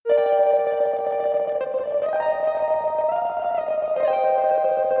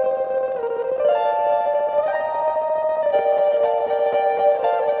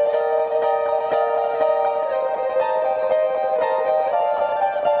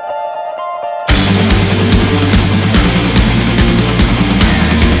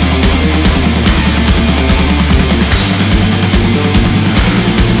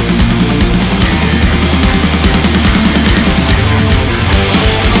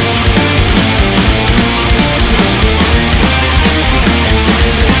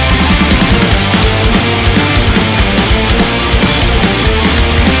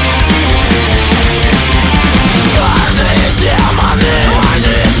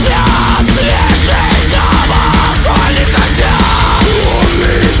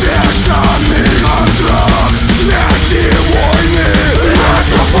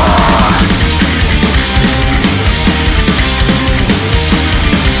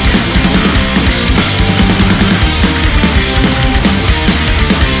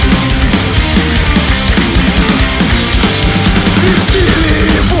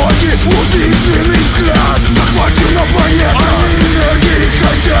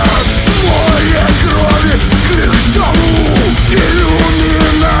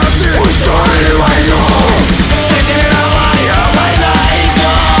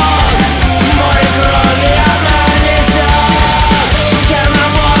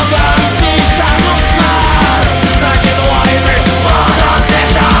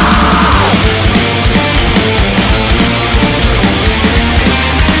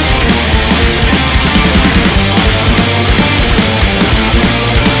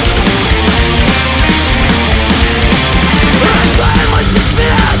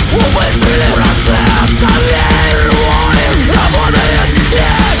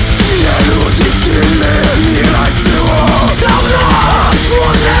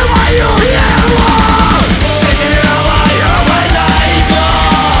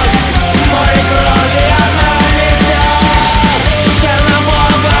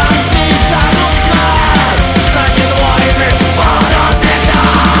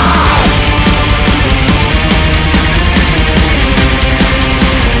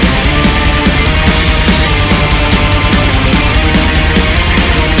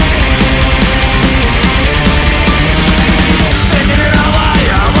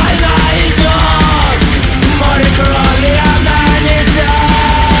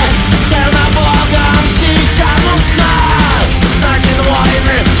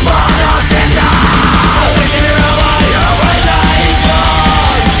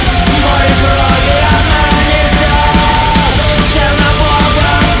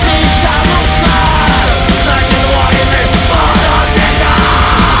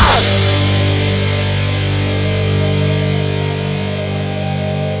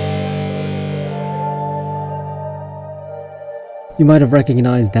You might have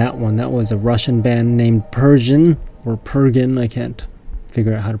recognized that one. That was a Russian band named Persian, or Pergin, I can't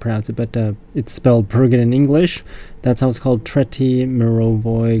figure out how to pronounce it, but it's spelled Pergin in English. That's how it's called, Treti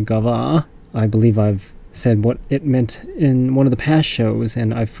Mirovoy Gava. I believe I've said what it meant in one of the past shows,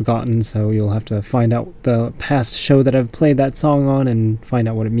 and I've forgotten, so you'll have to find out the past show that I've played that song on and find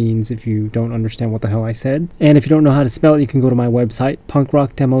out what it means if you don't understand what the hell I said. And if you don't know how to spell it, you can go to my website,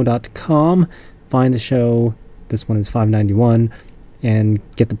 punkrockdemo.com, find the show, this one is 591, and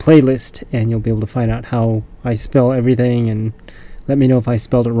get the playlist, and you'll be able to find out how I spell everything and let me know if I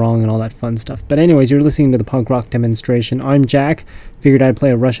spelled it wrong and all that fun stuff. But anyways, you're listening to the punk rock demonstration. I'm Jack. Figured I'd play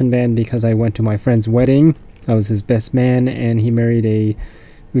a Russian band because I went to my friend's wedding. I was his best man, and he married a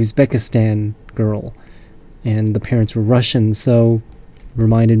Uzbekistan girl, and the parents were Russian, so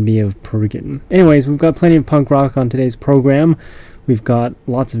reminded me of Pergin. Anyways, we've got plenty of punk rock on today's program. We've got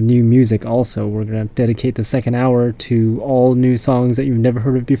lots of new music also. We're going to dedicate the second hour to all new songs that you've never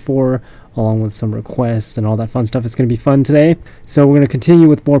heard of before, along with some requests and all that fun stuff. It's going to be fun today. So we're going to continue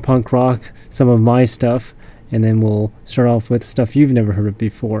with more punk rock, some of my stuff, and then we'll start off with stuff you've never heard of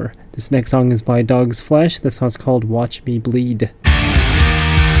before. This next song is by Dog's Flesh. This song's called Watch Me Bleed.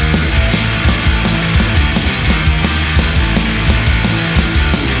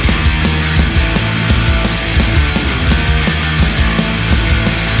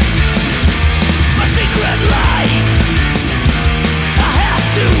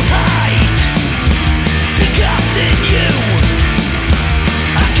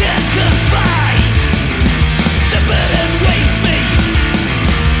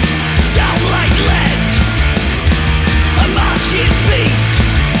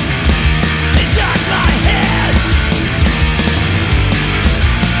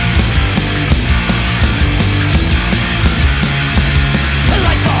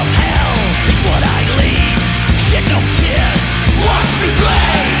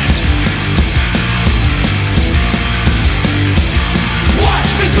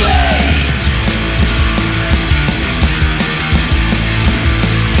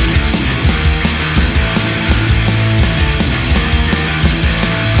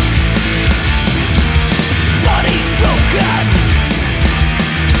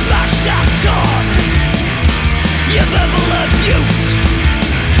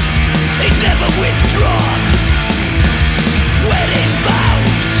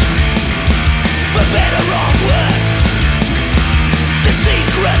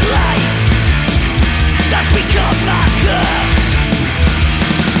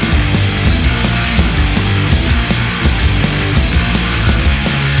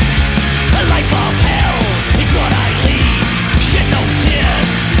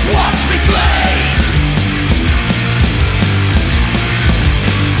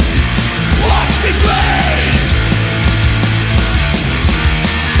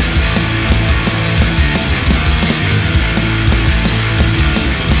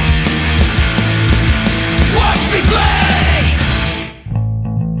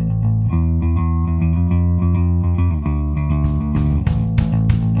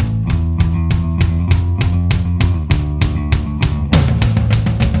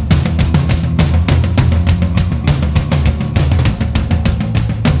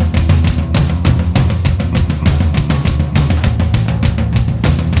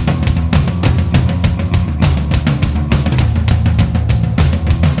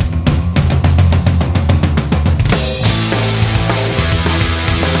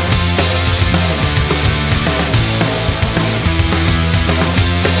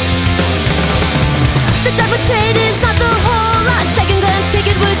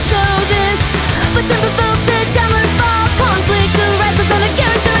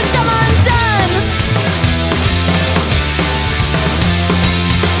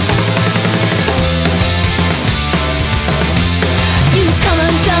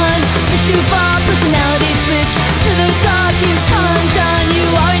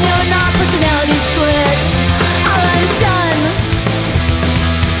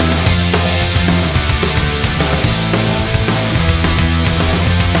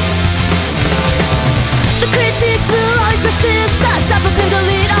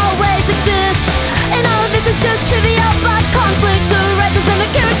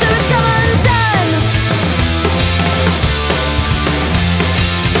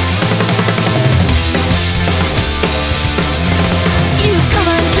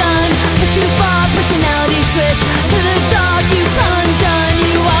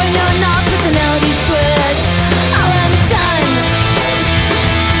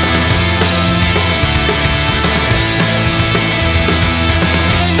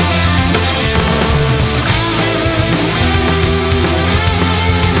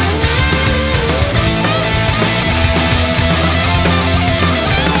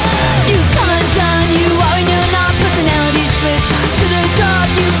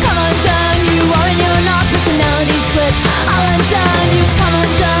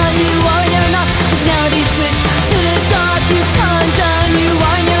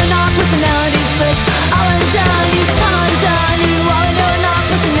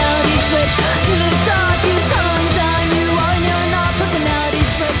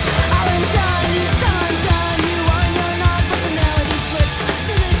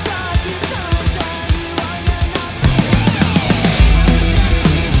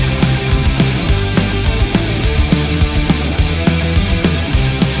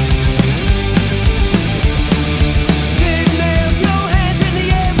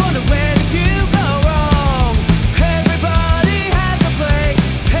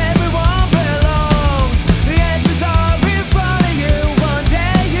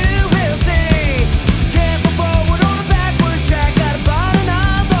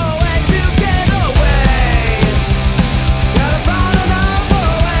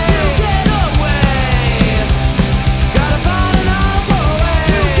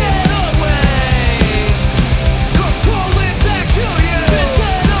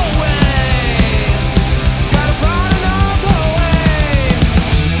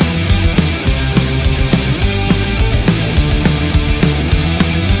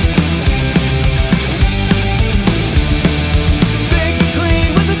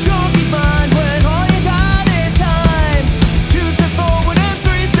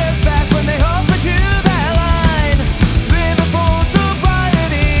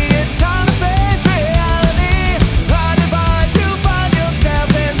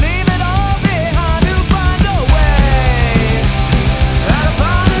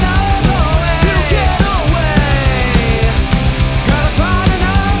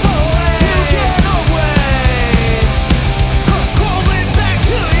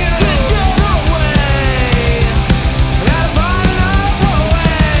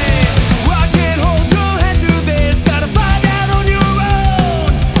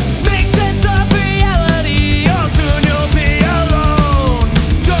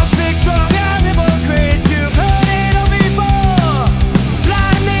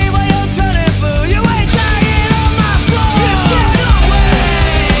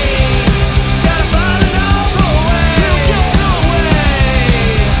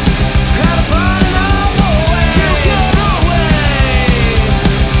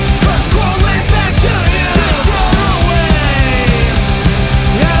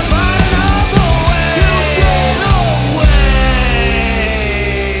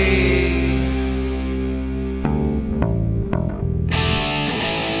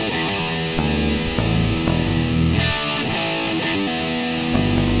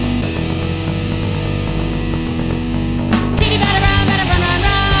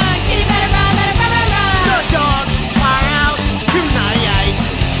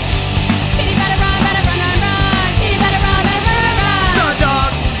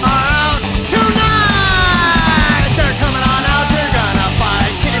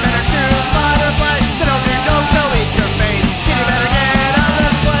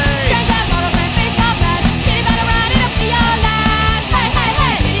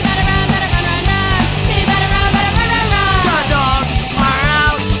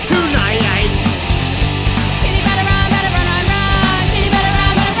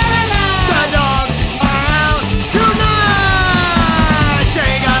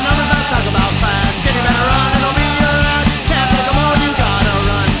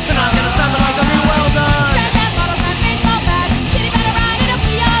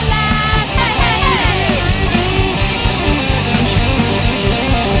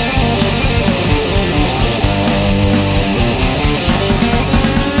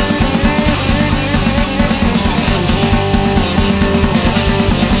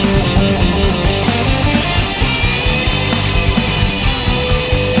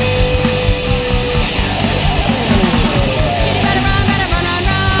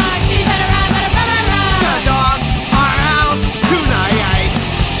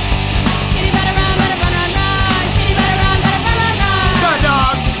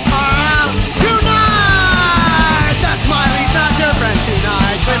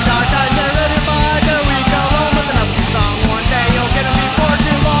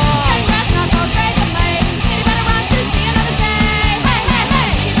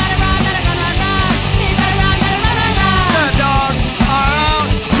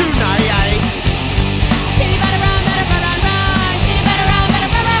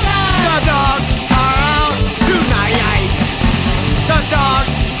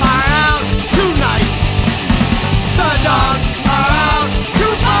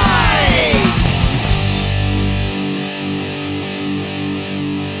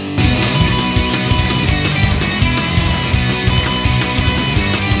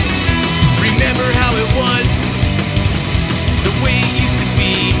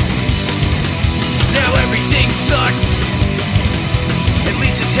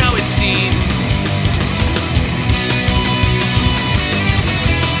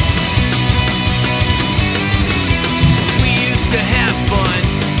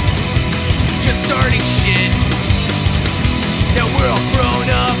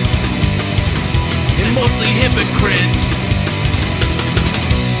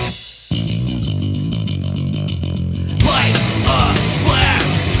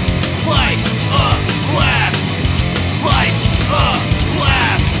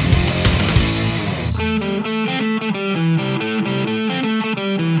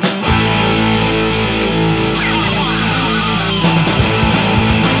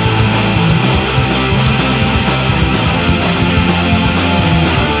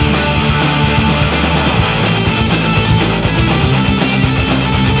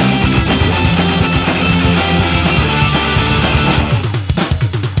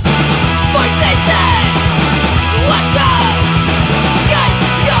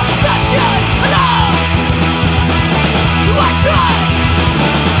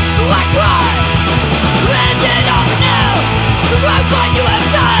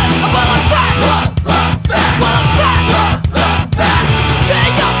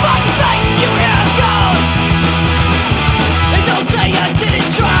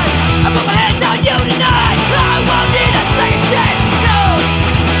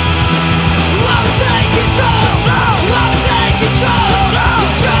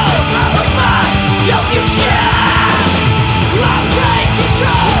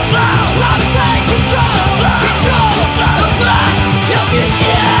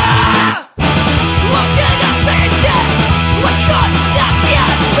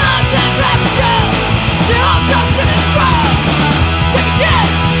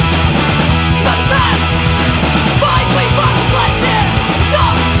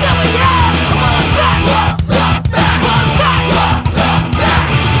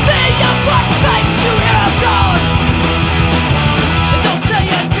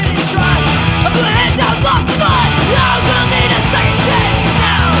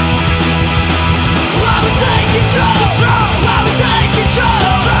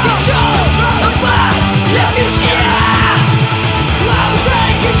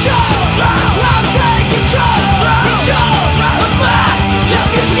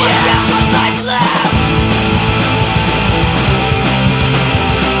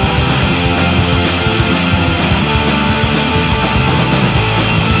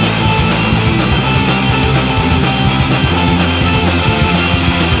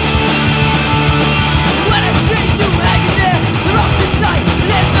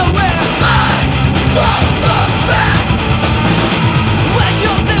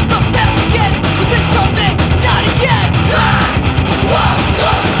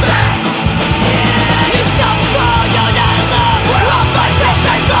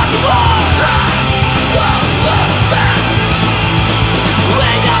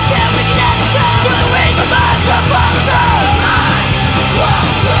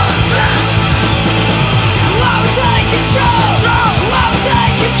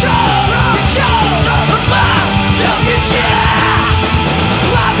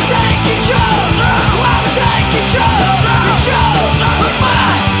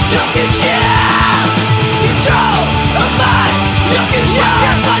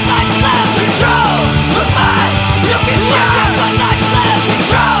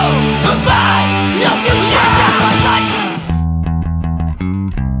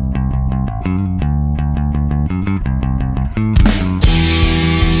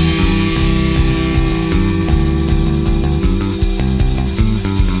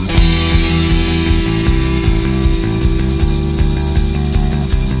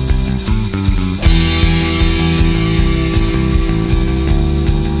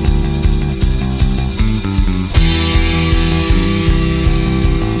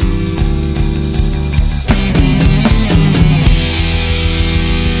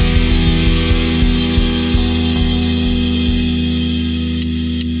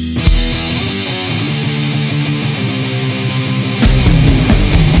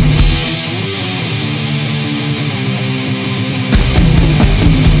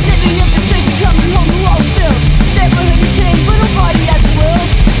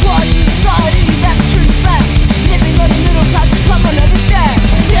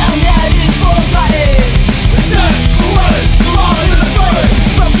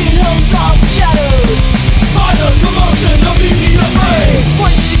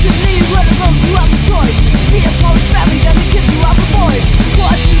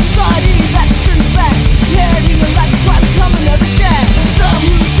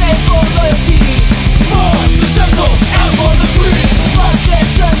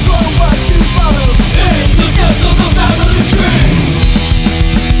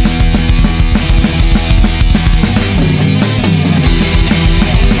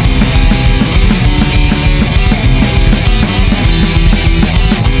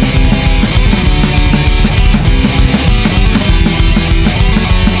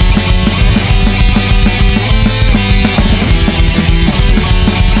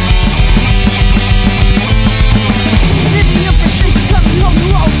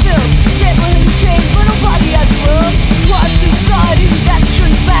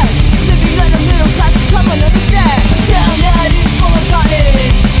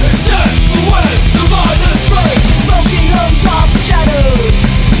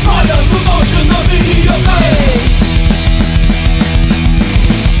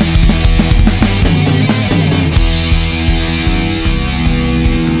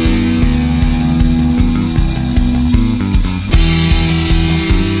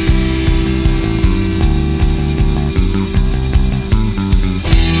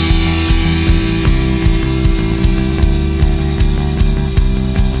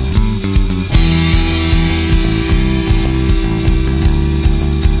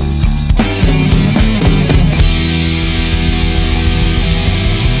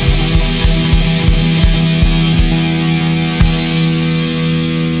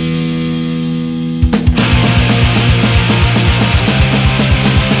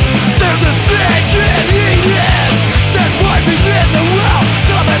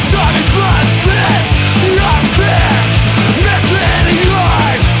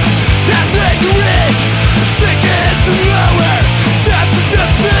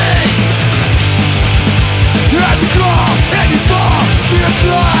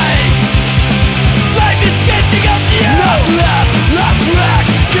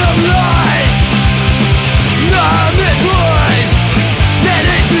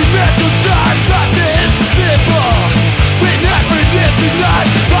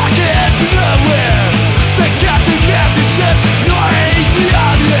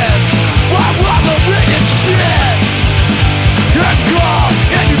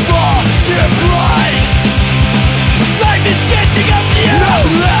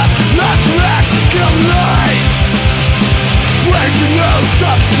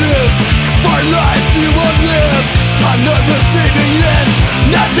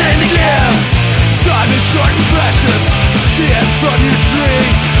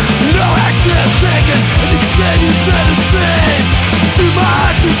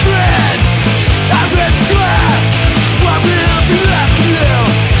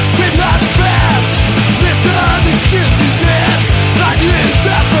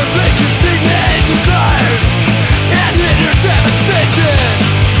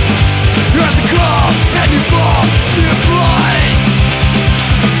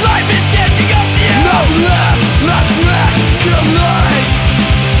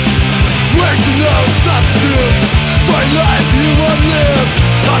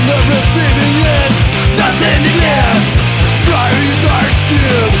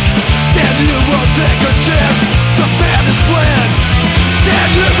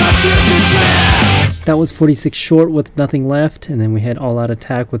 That was 46 Short with Nothing Left, and then we had All Out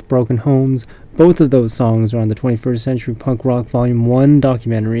Attack with Broken Homes. Both of those songs are on the 21st Century Punk Rock Volume 1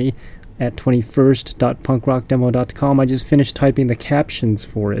 documentary at 21st.punkrockdemo.com. I just finished typing the captions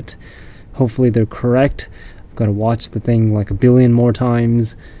for it. Hopefully they're correct. I've got to watch the thing like a billion more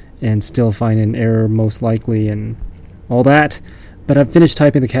times and still find an error most likely and all that. But I've finished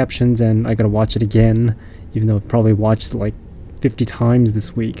typing the captions and I got to watch it again, even though I've probably watched it like 50 times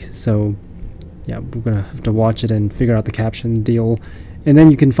this week. So yeah, we're going to have to watch it and figure out the caption deal. And then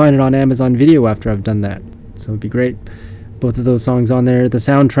you can find it on Amazon Video after I've done that. So it'd be great. Both of those songs on there. The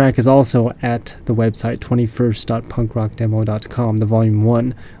soundtrack is also at the website 21st.punkrockdemo.com, the Volume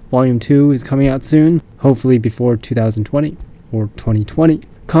 1. Volume 2 is coming out soon, hopefully before 2020 or 2020.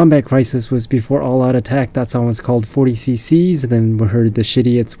 Combat Crisis was before All Out Attack. That song was called 40cc's. Then we heard the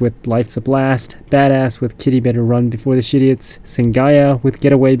Shitiots with Life's a Blast, Badass with Kitty Better Run before the Shitiots, Singaya with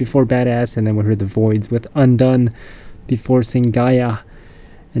Getaway before Badass, and then we heard the Voids with Undone before Singaya.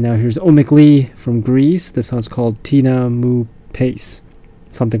 And now here's Omic Lee from Greece. This song's called Tina Mu Pace,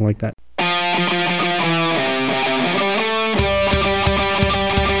 something like that.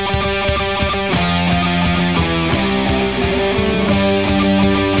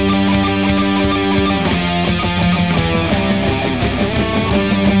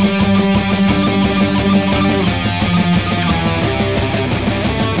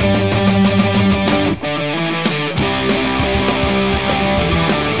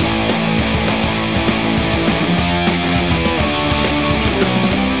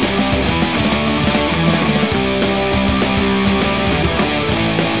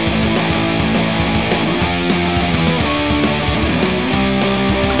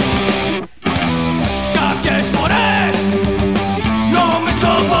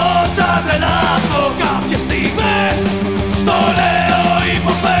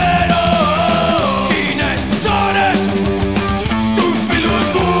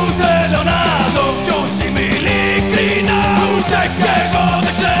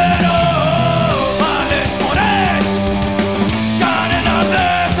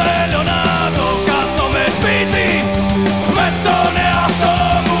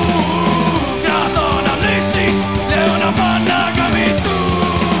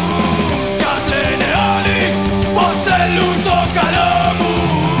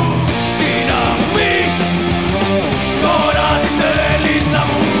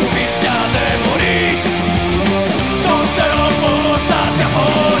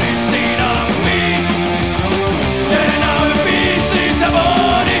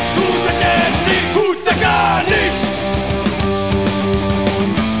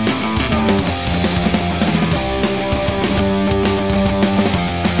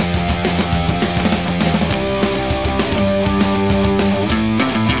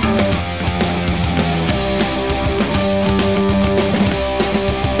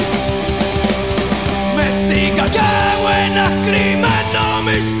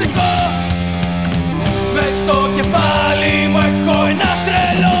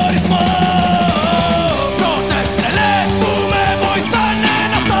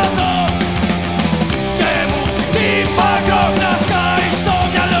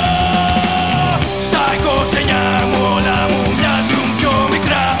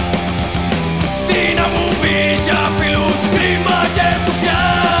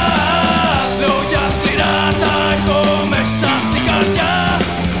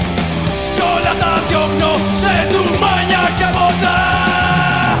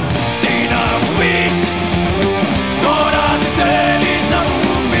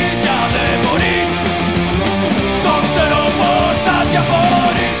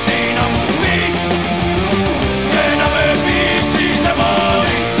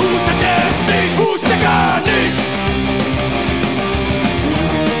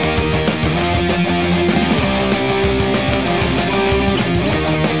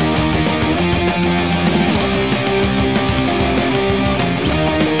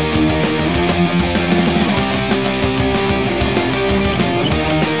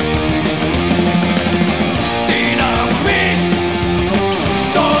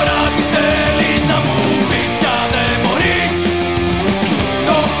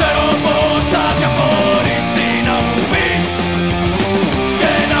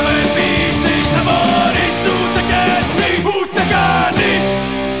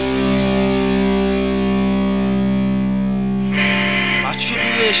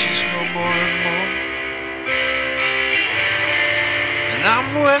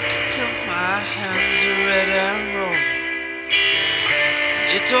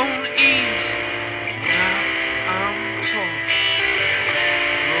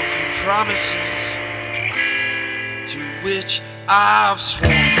 which I've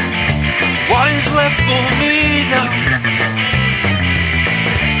sworn. What is left for me now?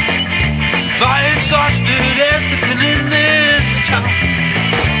 If I exhausted everything in this town,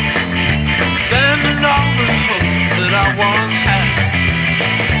 abandoned all the hope that I once had,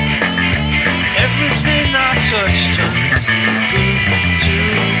 everything I touch turns good to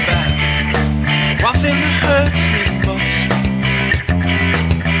bad. One thing that hurts me the most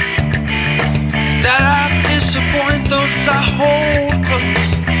is that I disappoint those I hold close.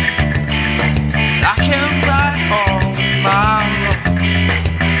 I can't right all my wrongs.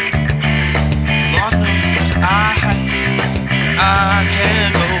 Lord knows that I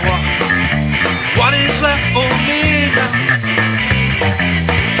can't go on. What is left for me now?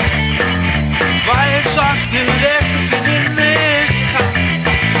 If I exhausted everything in this town,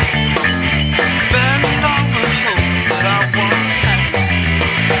 abandoned all the hope that I once had,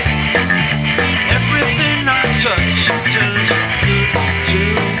 everything I touch turns from good to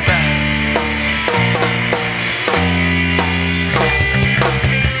bad.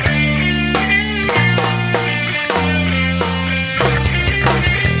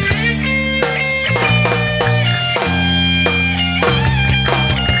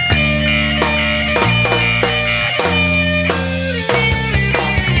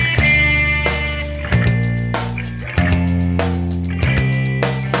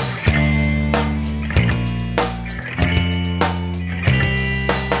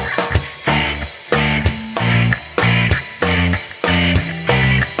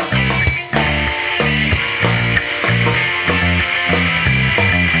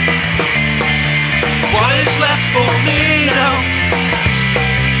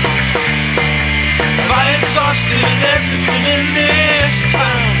 Everything in this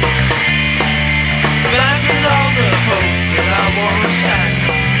town, abandoned all the hope that I once had.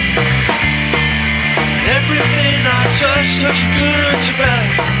 Everything I touch looks good to bad.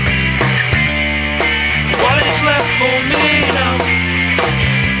 What is left for me now?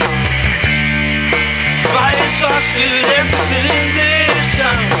 If I exhausted everything in this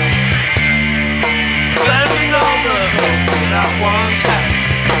town, abandoned all the hope that I once had.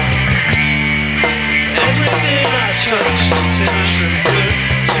 Everything I touch turns from good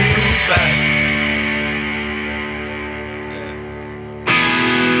to bad.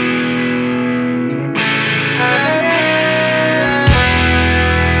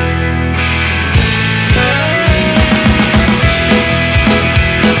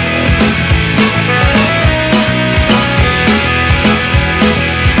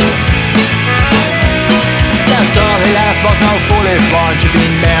 That girl he left was no foolish one. She'd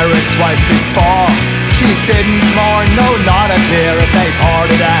been married twice before. She didn't mourn, no, not a tear, as they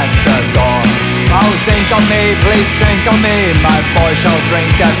parted at the door. Oh, think of me, please think of me. My boy shall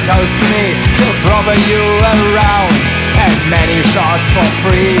drink a toast to me. She'll brother you around, and many shots for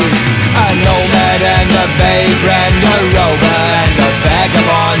free. A nomad and a vagrant, a rover and a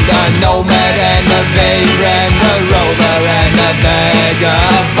vagabond. A nomad and a vagrant, a rover and a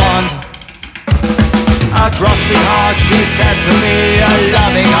vagabond. A trusting heart, she said to me, a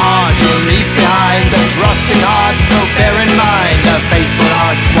loving heart you'll leave behind. A trusting heart, so bear in mind, a faithful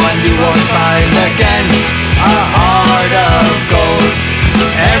heart, one you won't find again. A heart of gold,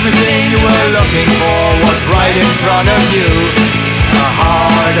 everything you were looking for was right in front of you. A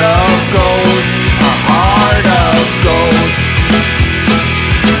heart of gold, a heart of gold.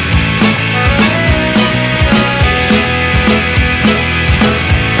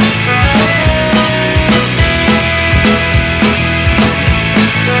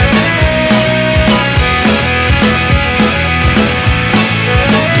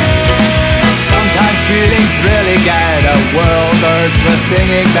 The world birds were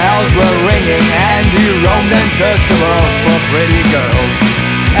singing, bells were ringing, and he roamed and searched the world for pretty girls.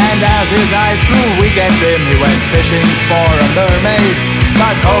 And as his eyes grew weak and dim, he went fishing for a mermaid.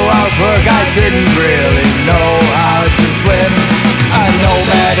 But oh, our poor guy didn't really know how to swim. A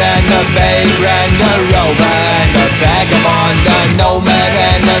nomad and a vagrant, a rover and a vagabond. A nomad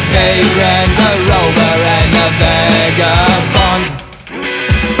and a vagrant, a rover and a vagabond.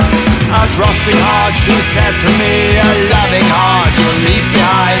 A trusting heart, she said to me, a loving heart you'll leave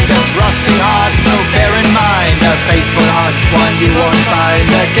behind. A trusting heart, so bear in mind, a faithful heart, one you won't find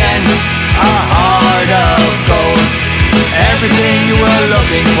again. A heart of gold, everything you were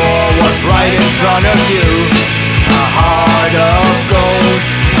looking for was right in front of you. A heart of gold,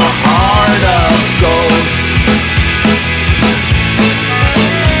 a heart of gold.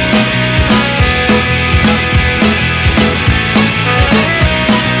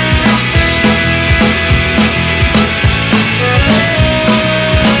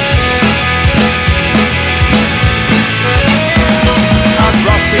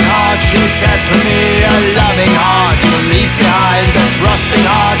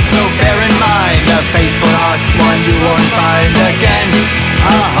 find again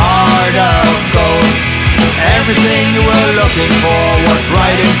a heart of gold. Everything you were looking for was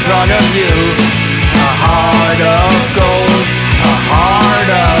right in front of you. A heart of gold, a heart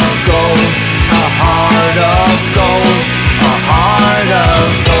of gold, a heart of gold, a heart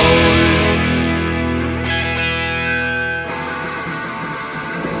of gold.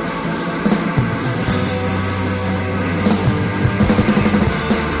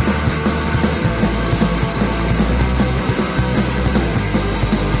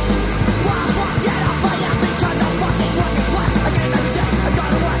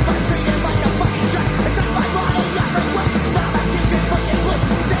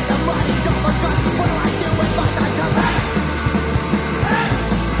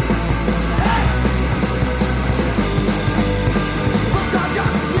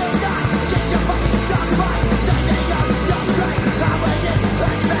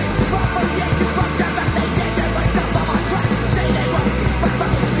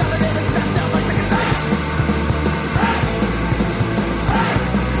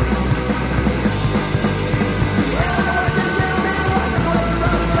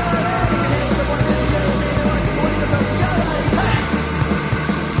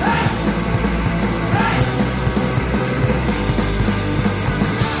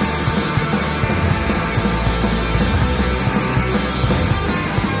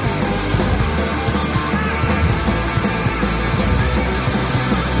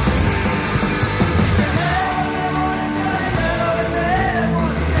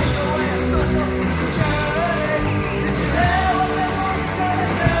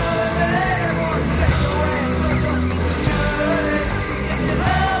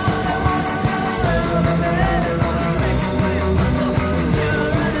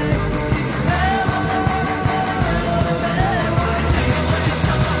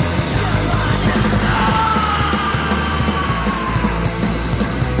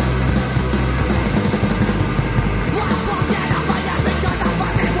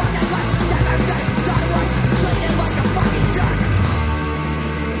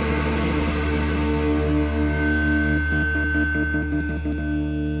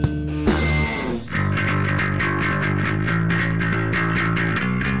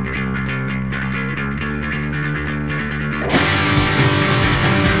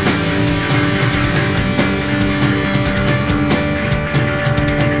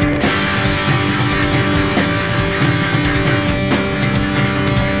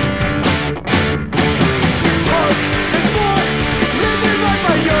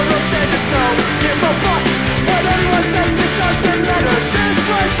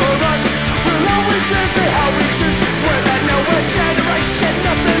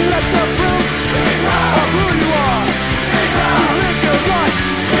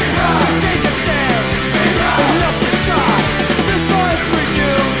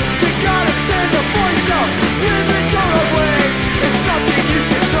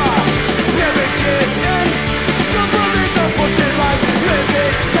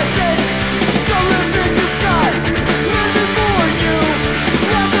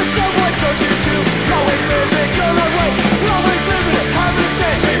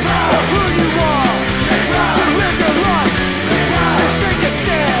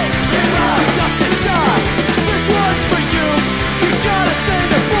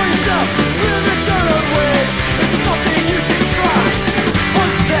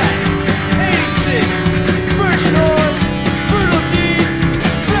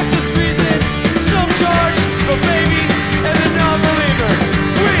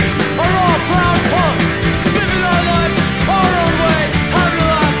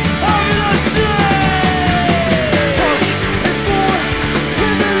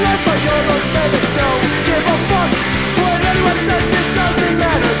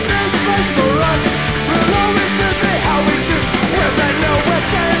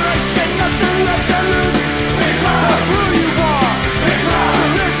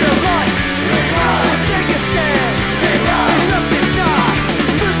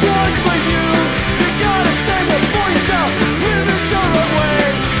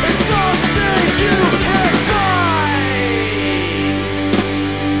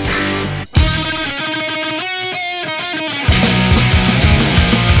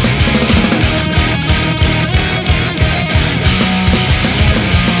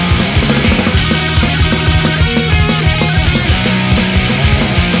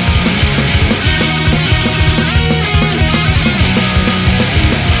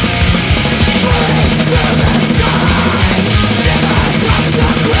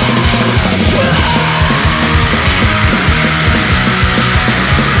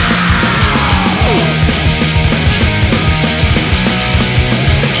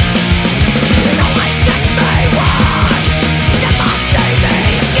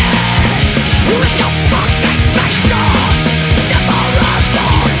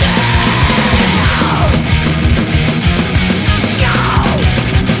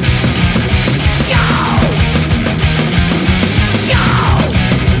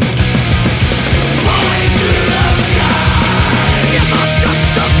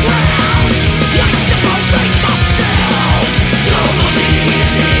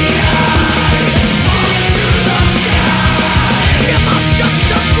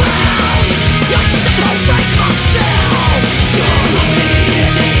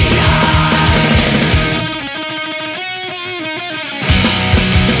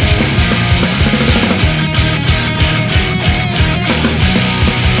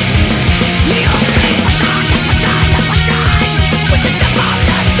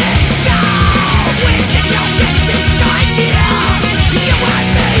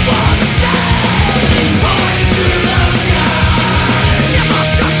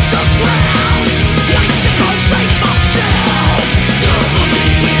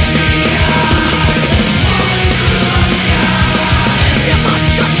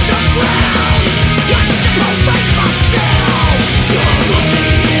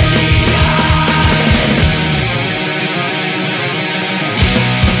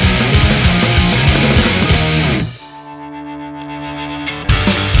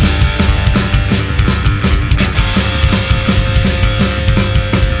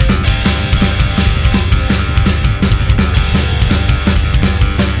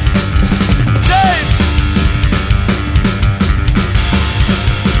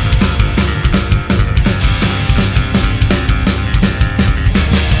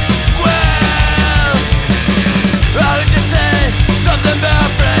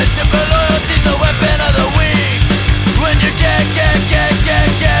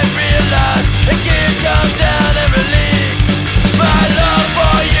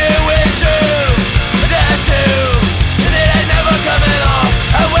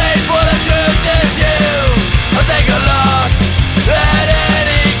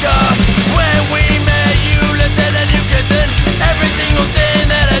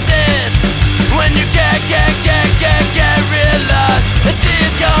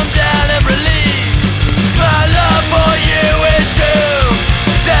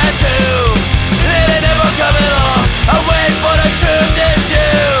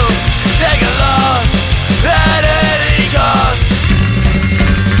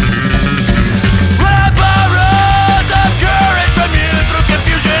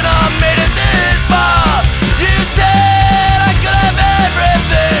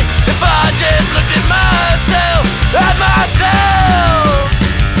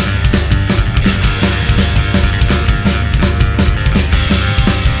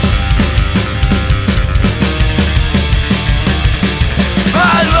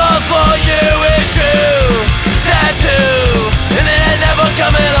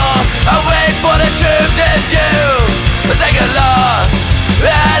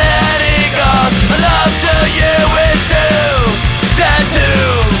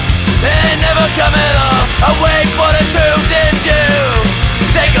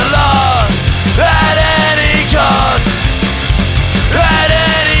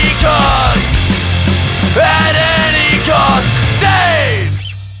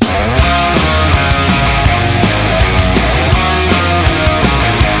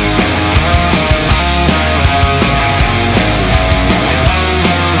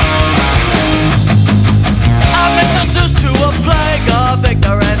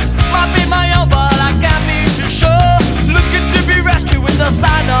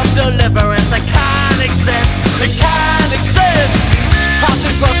 of deliverance. They can't exist, they can't exist.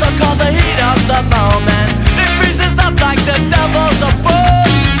 Passing across the cold, the heat of the moment. It freezes up like the devil's abode.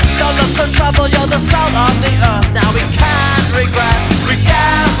 Don't look to trouble, you're the salt of the earth. Now we can't regress, we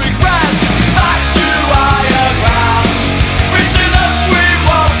can't regress. Back to higher ground. Reaching up, we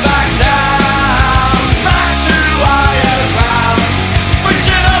won't back down. Back to higher ground.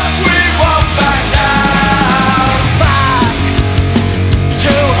 Reaching up, we won't back down. Back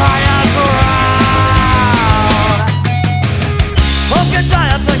to higher ground. Hope can dry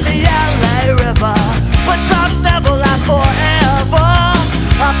up like the LA River, but drops never last forever.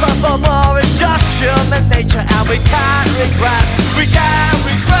 I thought for more is just human nature, and we can't regress, we can't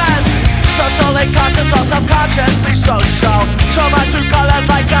regress. Socially conscious or subconsciously social. Trauma to colors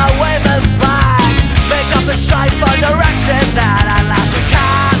like a waving flag. Make up and strive for direction that at last we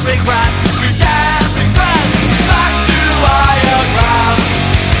can't regress, we can't regress. Back to higher ground.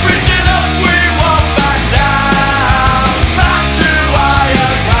 Reaching up, we won't back down. Back to higher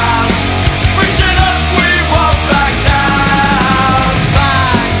ground. Reaching up, we won't back down.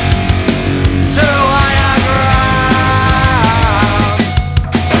 Back to higher ground.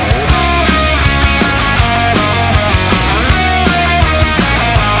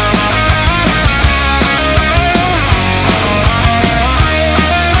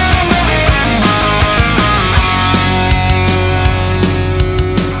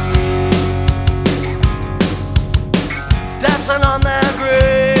 Dancing on their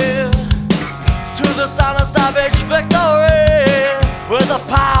grave to the sound of savage victory. With the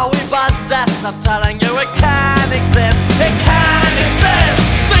power we possess, I'm telling you it can exist, it can exist.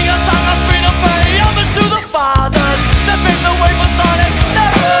 Sing a song of freedom, pay homage to the fathers that paved the way for sonic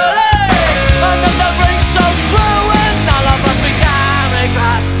liberty. Another ring so true, and all of us we can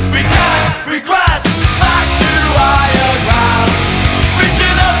regress, we can regress. Back to higher ground.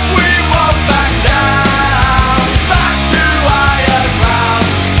 Reaching up, we won't back down. Back to higher ground.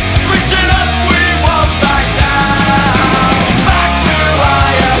 Reaching up, we won't back down. Back to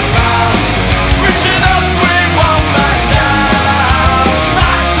higher ground. Reaching up, we won't back down.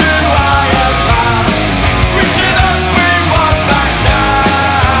 Back to higher ground. Reaching up, we won't back down.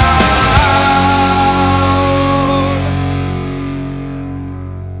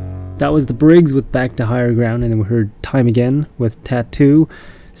 That was the Briggs with Back to Higher Ground, and then we heard Time Again with Tattoo,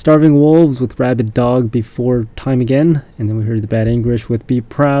 Starving Wolves with Rabid Dog before Time Again, and then we heard the Bad English with Be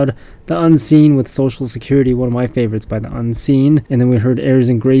Proud, The Unseen with Social Security, one of my favorites by The Unseen, and then we heard Airs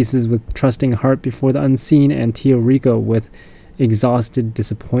and Graces with Trusting Heart before The Unseen, and Tio Rico with Exhausted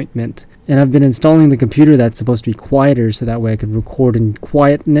Disappointment. And I've been installing the computer that's supposed to be quieter so that way I could record in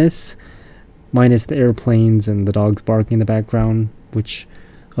quietness, minus the airplanes and the dogs barking in the background, which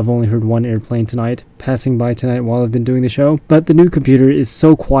I've only heard one airplane tonight, passing by tonight while I've been doing the show. But the new computer is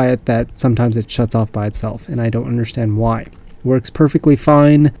so quiet that sometimes it shuts off by itself, and I don't understand why. It works perfectly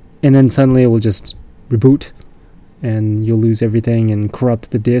fine, and then suddenly it will just reboot, and you'll lose everything and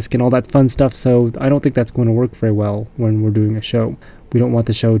corrupt the disk and all that fun stuff, so I don't think that's going to work very well when we're doing a show. We don't want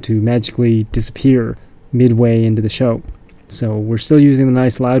the show to magically disappear midway into the show. So we're still using the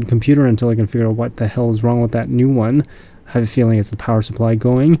nice loud computer until I can figure out what the hell is wrong with that new one. I have a feeling it's the power supply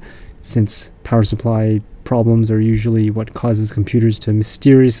going, since power supply problems are usually what causes computers to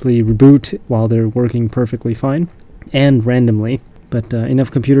mysteriously reboot while they're working perfectly fine, and randomly. But enough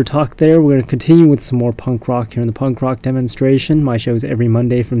computer talk there. We're going to continue with some more punk rock here in the Punk Rock Demonstration. My show is every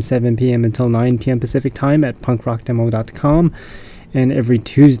Monday from 7 p.m. until 9 p.m. Pacific Time at punkrockdemo.com, and every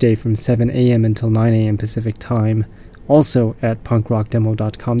Tuesday from 7 a.m. until 9 a.m. Pacific Time, also at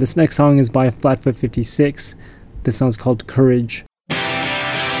punkrockdemo.com. This next song is by Flatfoot 56. This song's called Courage.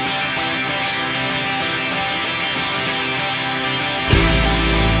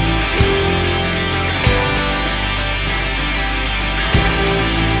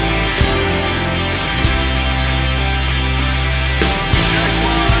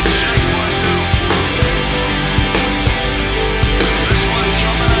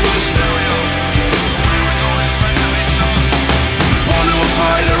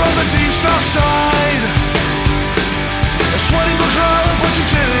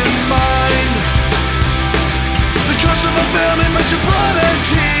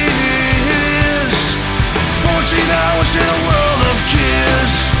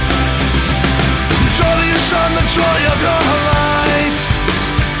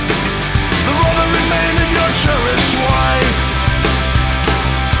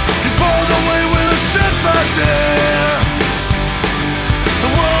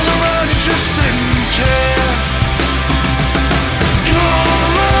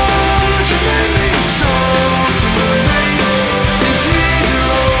 Courage made me so for the name is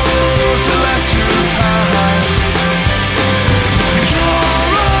hero.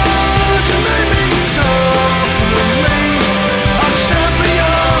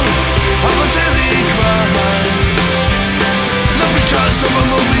 because of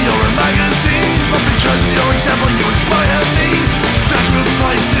a movie or a magazine, but because of your example you inspire me.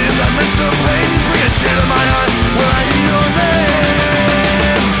 Sacrificing that makes no pain, bring a tear to my eye when I hear your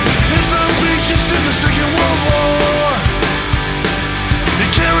name. In the beaches in the Second World War, you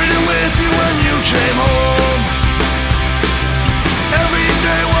carried it with you when you came home. Every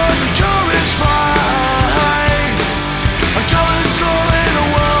day was a courage fight, a colored soul in a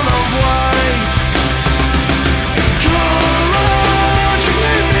world of white. Courage, you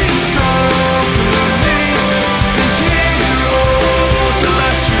made me something to me. These heroes that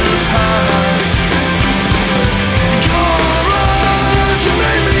last through time. Courage, you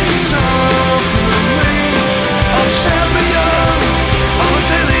made me something to me. I'm champion of a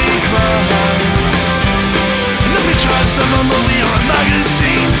daily crime. Not because of a movie or a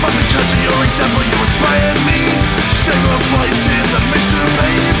magazine, but because of your example you inspired me. Sacrificing the mixed with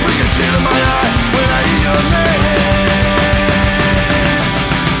pain, bring a tear to my eye when I hear your name.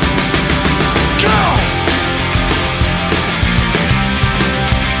 Go!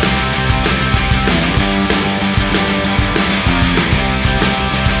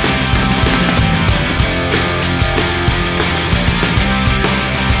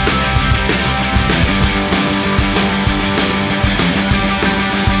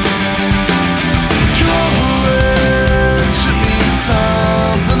 Courage, it means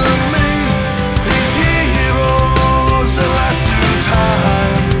something to me. These heroes that last through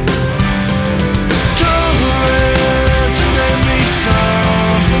time. Courage, it gave me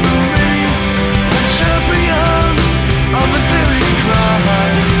something to me. A champion of a daily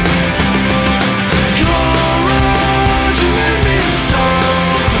crime. Courage, it gave me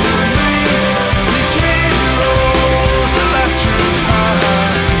something to me. These heroes that last through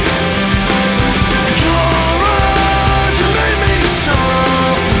time. Courage, you made me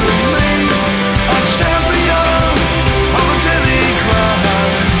something to me. A champion of a daily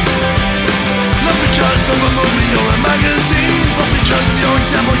crime. Not because of a movie or a magazine, but because of your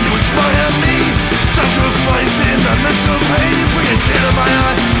example you inspire me. Sacrificing the mental pain, you bring a tear to my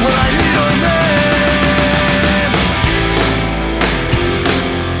eye when I hear your name.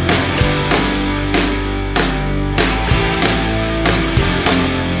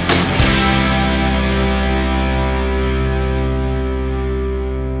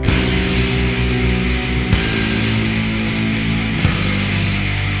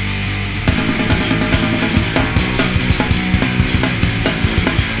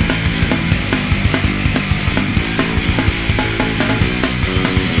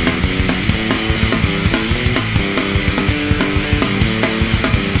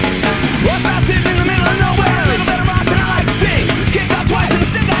 What's I sit in the middle of nowhere? A little better off than I like to think. Kicked out twice and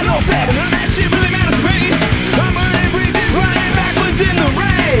still got no fed. None of that shit really matters to me. I'm burning bridges, running backwards in the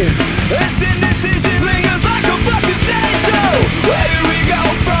rain. This indecision lingers like a fucking stage show. Where do we go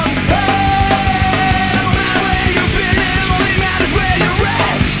from here? No matter where you've been, it only matters where you're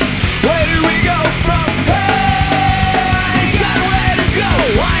at. Where do we go from here? I ain't got nowhere to go.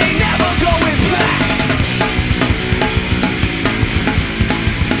 I ain't never going back.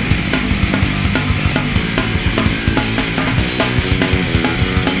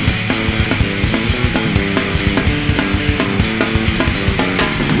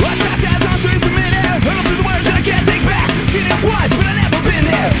 Rush I says I'm straight through midair, run up through the words that I can't take back. Seen it once, but I've never been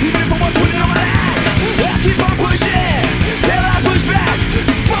there. Even if I once wouldn't know how to act, I'll keep on pushing till I push back.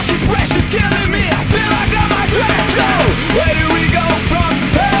 This fucking pressure's killing me. I feel like I might crash. So where do we go from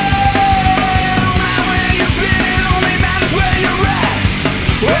here? No matter where you've been, it only matters where you're at.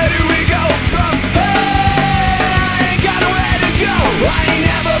 Where do we go from here? I ain't got nowhere to go. I ain't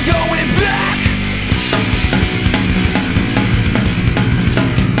never going back.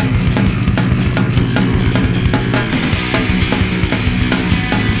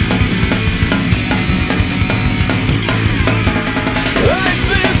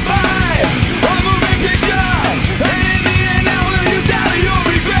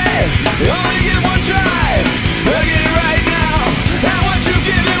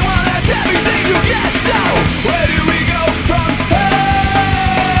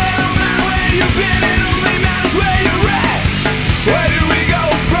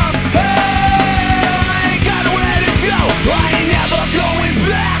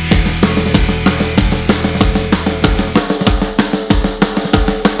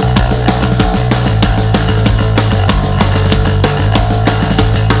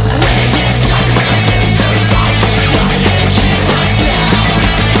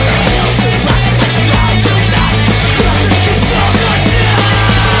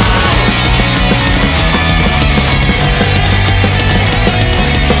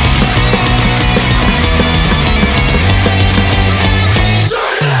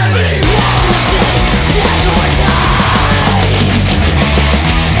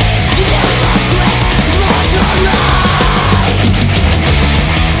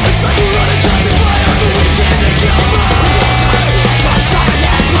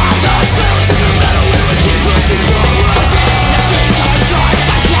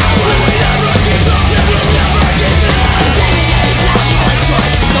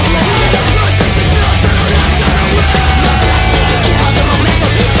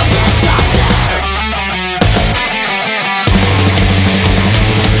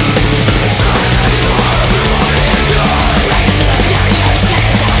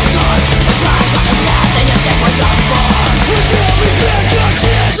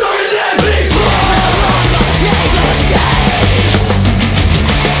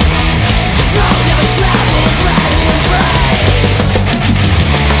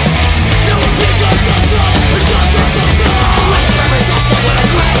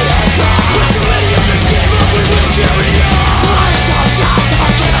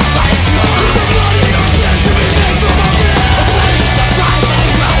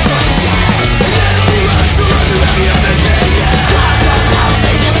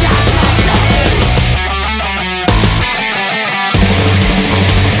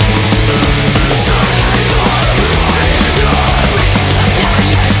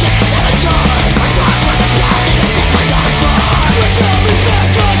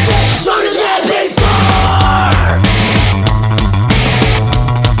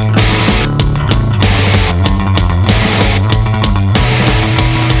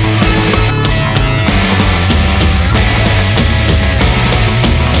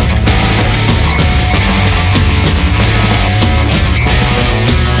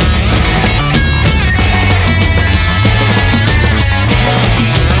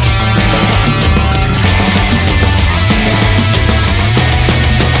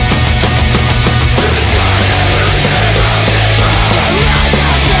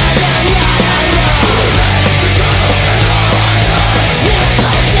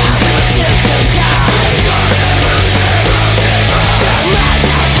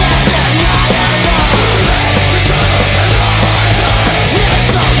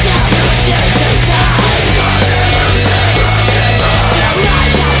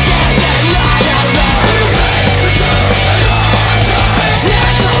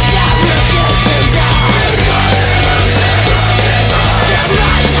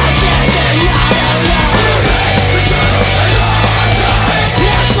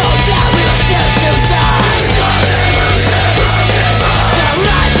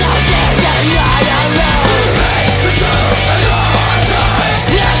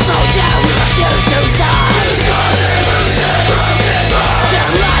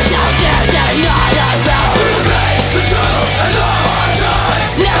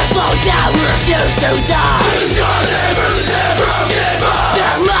 refuse to die. There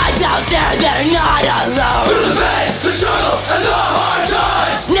are minds out there that are not alone. The pain, the struggle, and the hard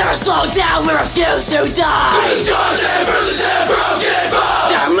times. Never slow down, we refuse to die. The scars and bruises and broken bones.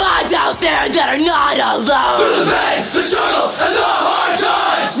 There are minds out there that are not alone. The pain, the struggle, and the hard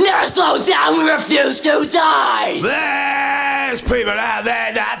times. Never slow down, we refuse to die. There's people out there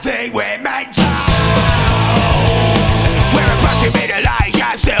that think we're mental. We're a bunch of middle-aged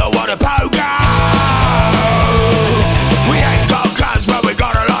and still wanna pogo. We ain't got guns, but we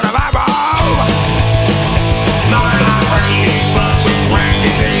got a lot of ammo. My brain is fucked with brain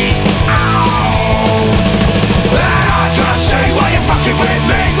disease. Ow! And I just see why you're fucking with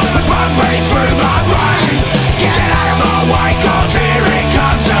me. The bug running through my brain. Get out of my way, 'cause here it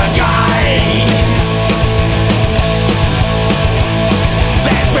comes again.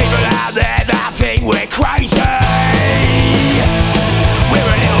 There's people out there that think we're crazy. We're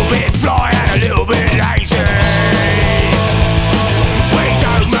a little bit fly and a little bit lazy. We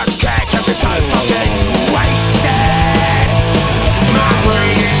don't much care 'cause we're so fucking wasted. My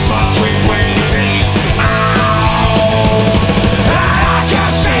brain is fucked with brain disease. Ow! And I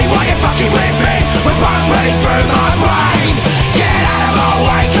can see why you're fucking with me. We're both running through my brain. Get out of my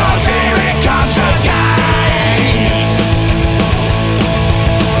way, 'cause here it comes again.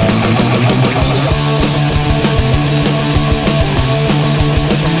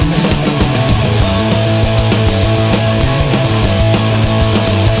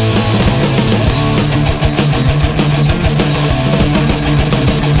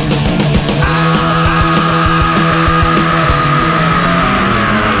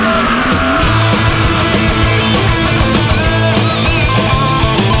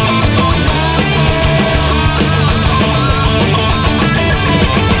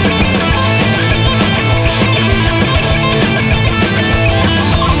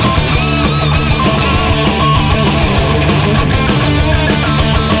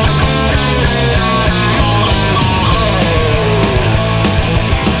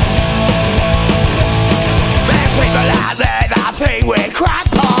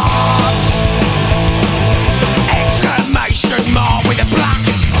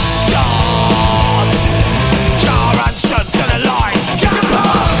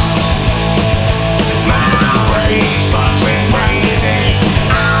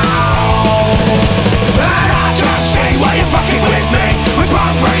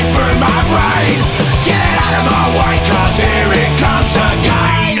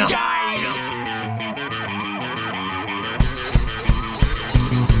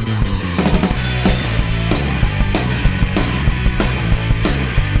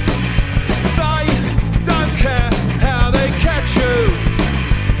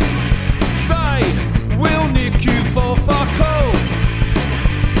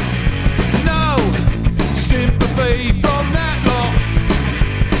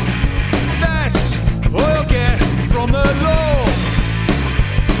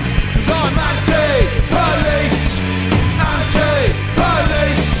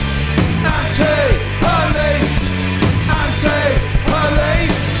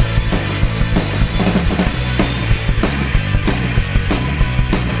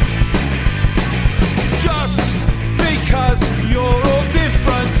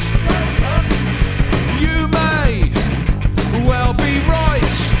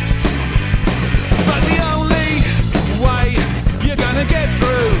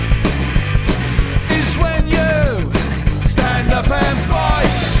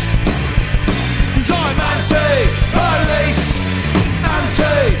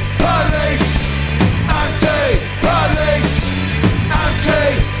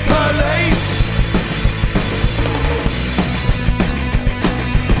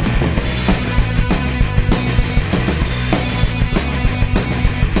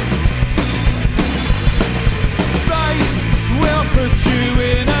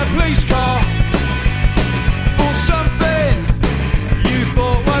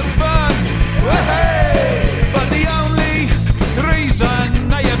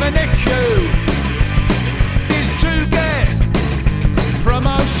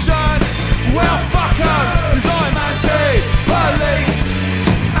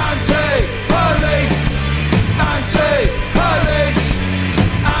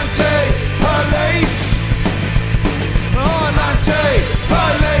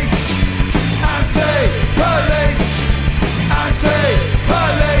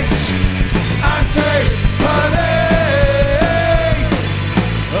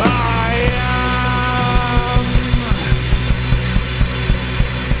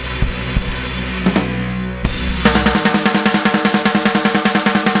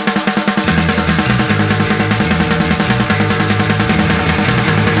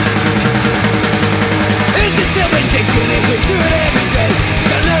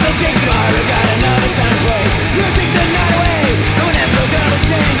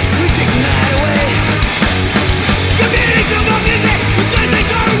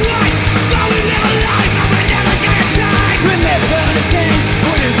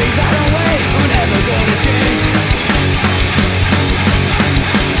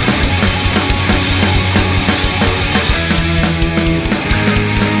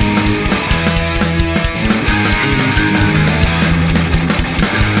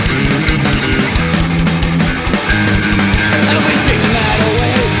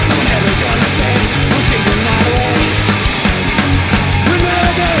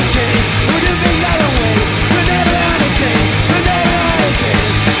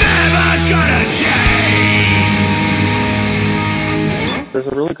 There's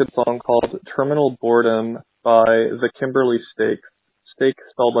a really good song called Terminal Boredom by the Kimberly Steaks. Steak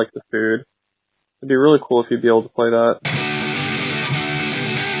spelled like the food. It'd be really cool if you'd be able to play that.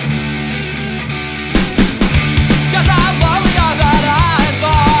 Cause I'm lonelier than I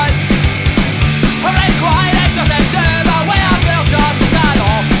thought. A break quiet and doesn't do the way I feel just a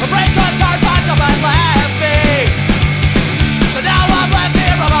settle. A break on time finds up and left me. So now I'm left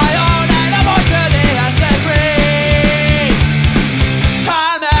here on my own and I'm on to the end and free.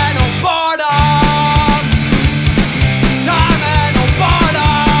 Time and no boredom. Time and no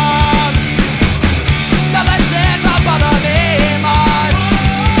boredom. Nothing seems to bother me much.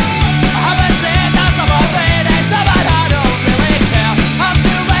 I haven't seen the summer ladies, no, but I don't really care. I'm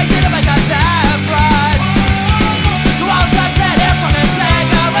too lazy to make a difference. So I'll just sit here from the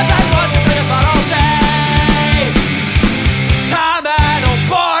cigarettes and watch you pretty fun all day. Time and no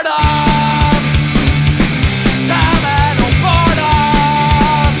boredom. Time and no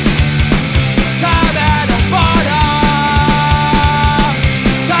boredom. Time and no boredom.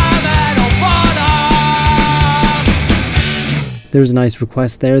 Time and no boredom. There was a nice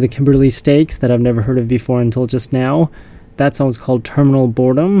request there, the Kimberly Steaks, that I've never heard of before until just now. That song's called Terminal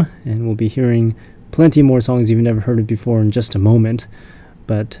Boredom, and we'll be hearing plenty more songs you've never heard of before in just a moment.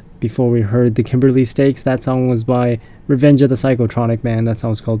 But before we heard the Kimberly Steaks, that song was by Revenge of the Psychotronic Man. That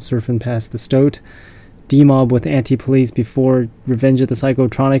song was called Surfin' Past the Stoat. D-Mob with Anti-Police before Revenge of the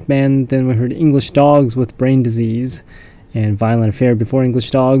Psychotronic Man. Then we heard English Dogs with Brain Disease. And Violent Affair before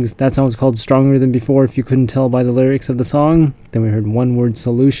English Dogs. That song was called Stronger Than Before, if you couldn't tell by the lyrics of the song. Then we heard One Word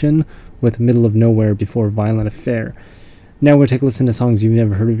Solution with Middle of Nowhere before Violent Affair. Now we're going to take a listen to songs you've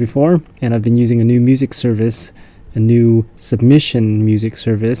never heard of before, and I've been using a new music service, a new submission music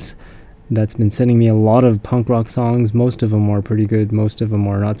service that's been sending me a lot of punk rock songs. Most of them are pretty good, most of them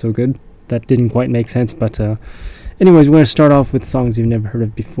are not so good. That didn't quite make sense, but anyways, we're going to start off with songs you've never heard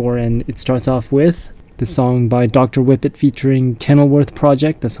of before, and it starts off with the song by Dr. Whippet featuring Kenilworth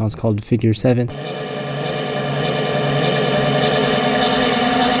Project. The song's called Figure 7.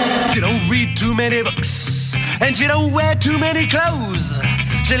 She don't read too many books, and she don't wear too many clothes.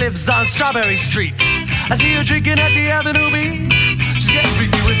 She lives on Strawberry Street. I see her drinking at the Avenue B. She's getting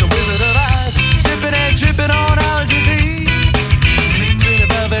freaky with the Wizard of Oz, sipping and tripping on hours to see. Sleeps in a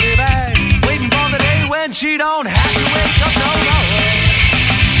velvety bag, waiting for the day when she don't have to wake up no more.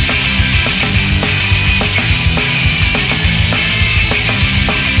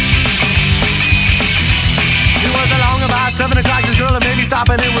 About 7 o'clock, this girl made me stop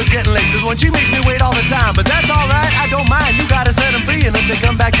and it was getting late. This one, she makes me wait all the time, but that's alright, I don't mind. You gotta set them free, and if they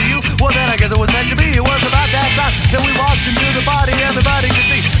come back to you, well then I guess it was meant to be. It was about that time. Then we walked into the party, everybody could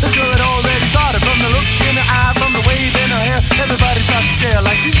see this girl had already started. From the look in her eye, from the wave in her hair, everybody starts to stare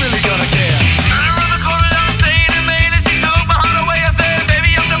like she's really gonna care. Around the corner, I'm saying it made it. She took my heart away, I said,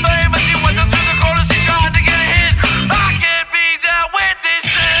 baby, I'm to blame. But she went up to the corner, she tried to get a hit. I can't be there with this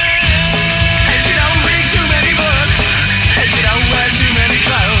shit. And she don't read too many books, and she don't wear too many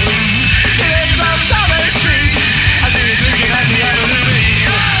clothes. She lives on Strawberry Street. I see her drinking at the Avenue B.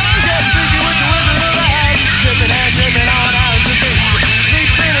 Getting freaky with the Wizard of Oz, sipping and tripping on hours to think.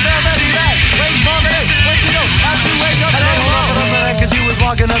 Sleeps in a velvety bag, waiting for the day when she don't have to wake up no more. Cause she was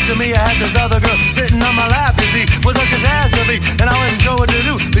walking up to me, I had this other girl sitting on my lap. You see, was a catastrophe, and I wasn't sure what to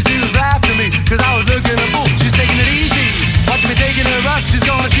do. But she was after me, cause I was looking a fool. She's taking it easy, watch me taking it rough, she's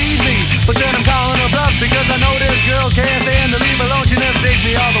gonna tease me. But then I'm calling her bluff, because I know this girl can't stand to leave alone. She never takes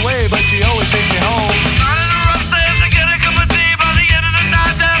me all the way, but she always takes me home. Running her upstairs to get a cup of tea. By the end of the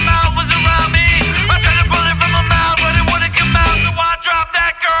night, that mouth was around me. I tried to pull it from her mouth, but it wouldn't come out. So I dropped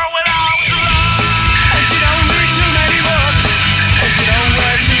that girl when I was alone. And she don't read too many books, and she don't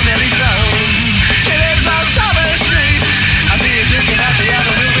wear too many clothes. She lives on Strawberry Street. I see her drinking at the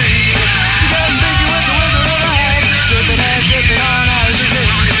Avenue B. She getting freaky with the Wizard of Oz, tripping and tripping on hours to think.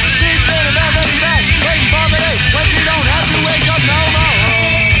 Sleeps in a velvety bag, waiting for the day when she don't have to wake up no more.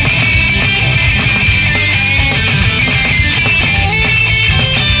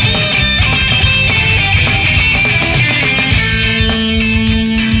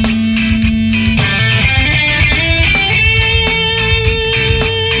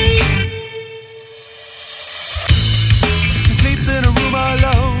 She sleeps in a room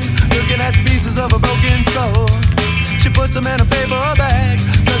alone, looking at the pieces of a broken soul. She puts them in a paper bag,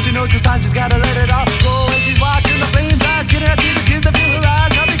 cause she knows this time she's gotta let it all go. And she's watching the flames rise, getting her teeth, the tears that fill her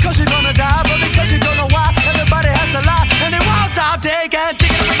eyes. Not because she's gonna die, but because she don't know why. Everybody has to lie, and they won't stop taking it,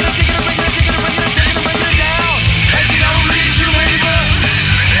 taking it, bringing it, taking it, bringing it, taking it, bringing it, taking it, bringing it down. And she don't read too many books,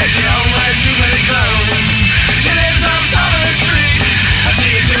 and she don't wear too many clothes. She lives on Strawberry Street. I see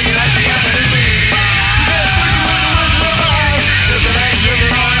her drinking at the Avenue B. She gets freaky with the Wizard of Oz, sipping and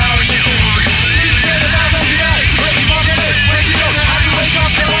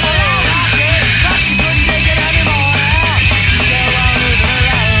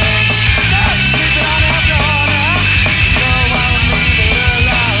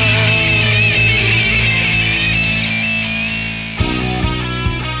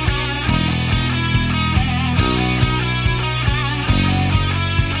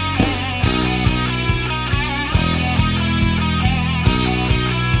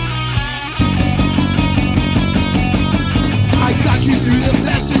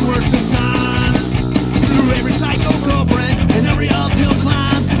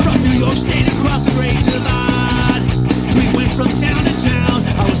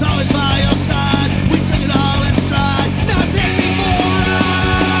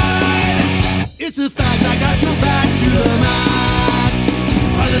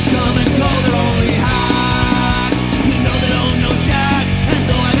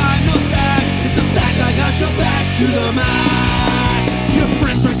to the max. Your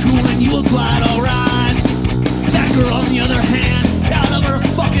friends are cool and you will glide alright. That girl on the other hand, out of her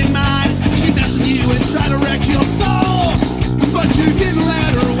fucking mind. She messed with you and tried to wreck your soul, but you didn't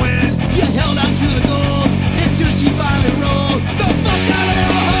let her win. You held on to the gold until she finally rolled the fuck out of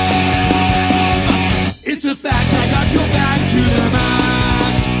her home. It's a fact, I got your back to the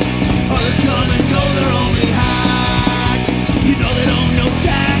max. Others come and go, they're only hacks. You know they don't know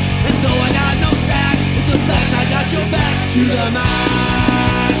jack, and though I got no sack, it's a fact, I got your back to the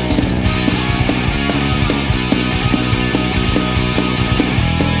max.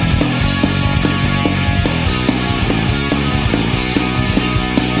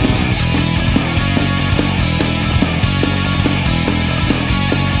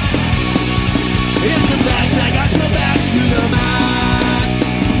 It's a fact, I got your back to the max.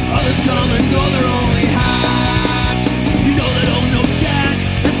 Others come and go, they're only hacks. You know they don't know jack,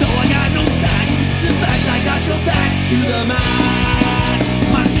 and though I got no sack, it's a fact, I got your back to the max.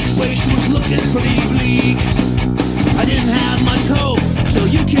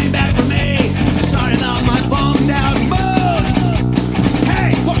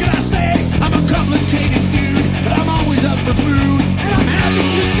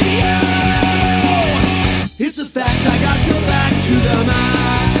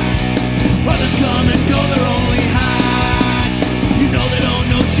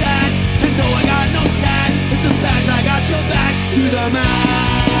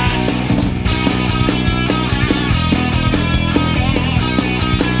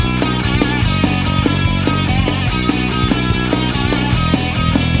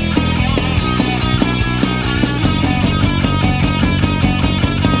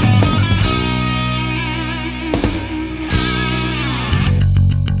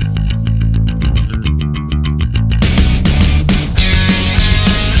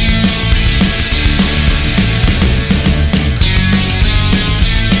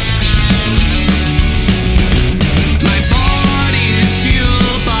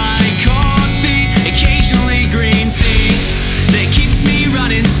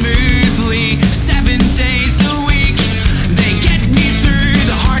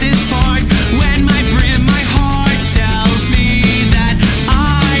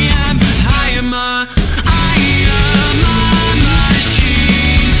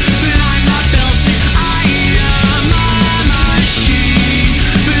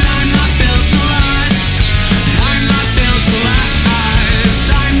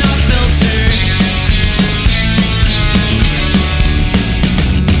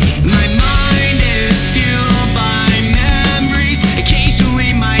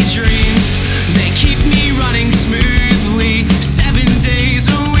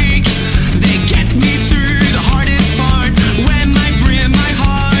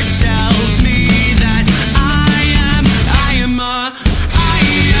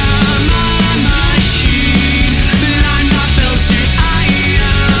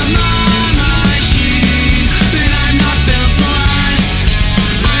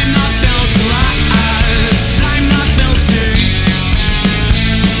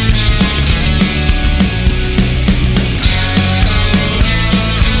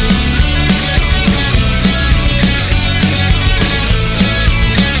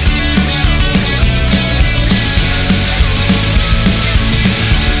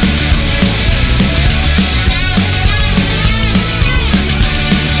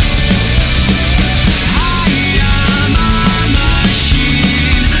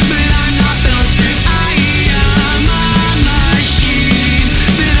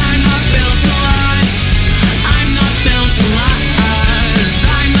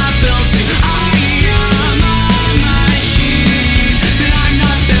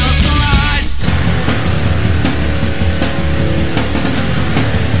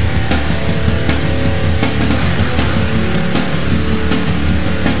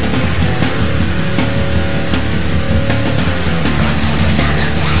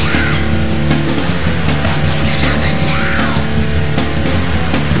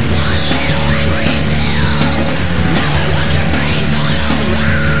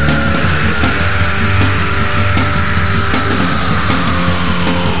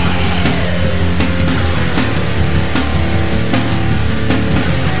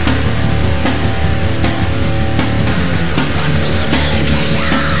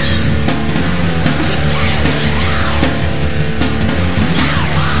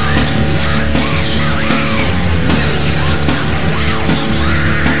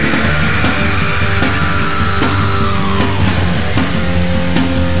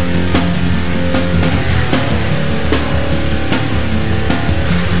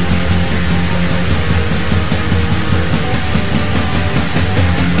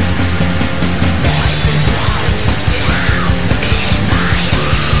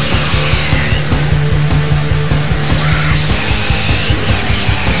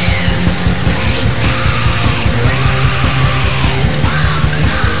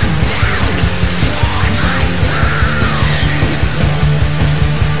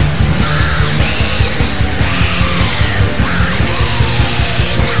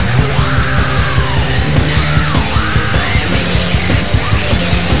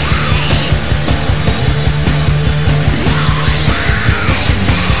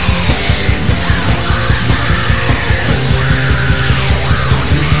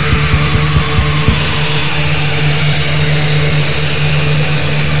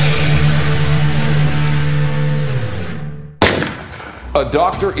 A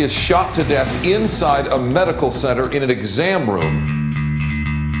doctor is shot to death inside a medical center in an exam room.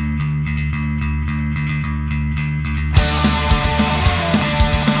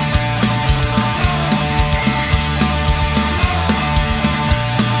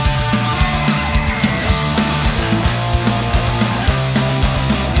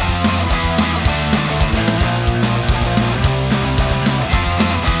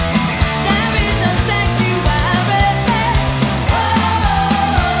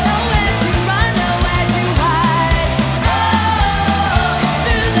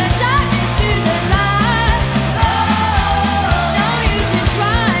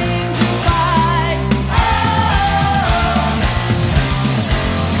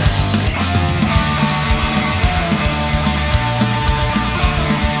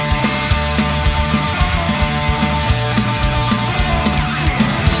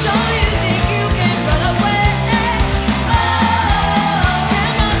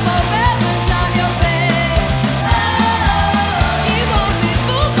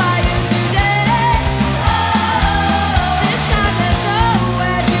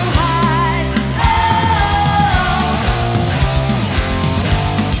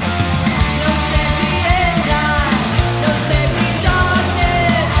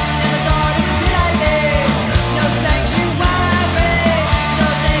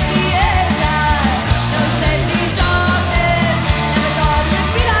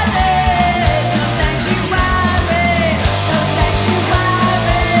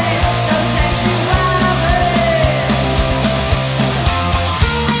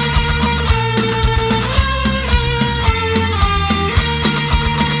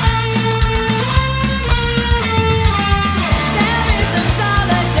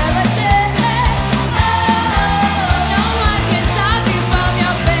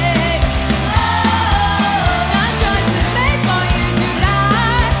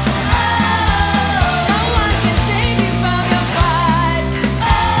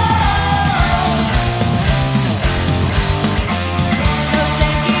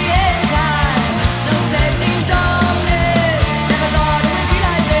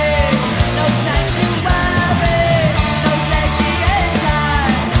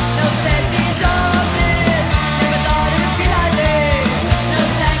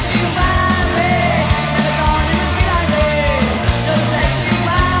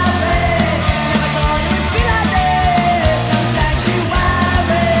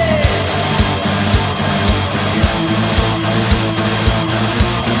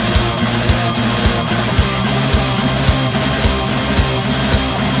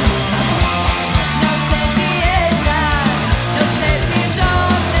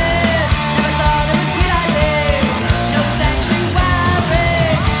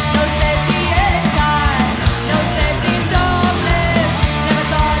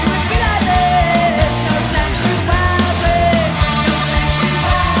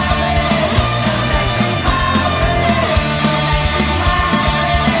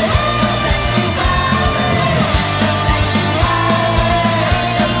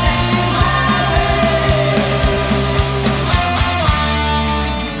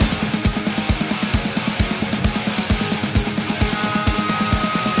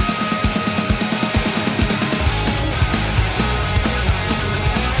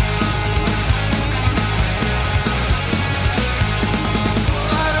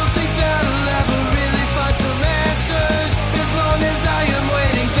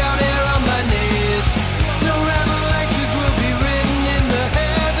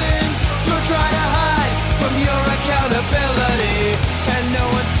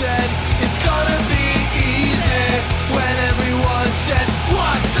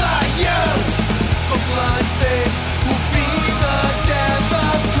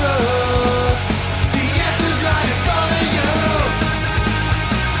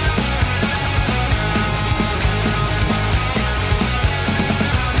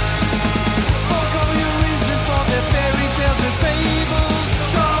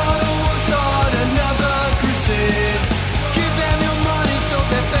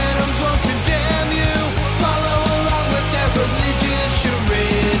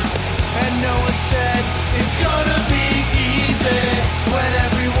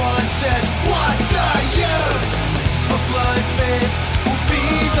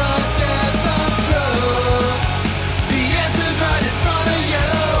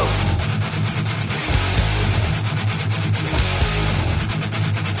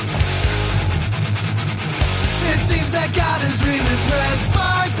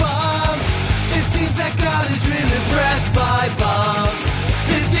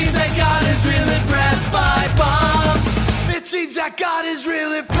 is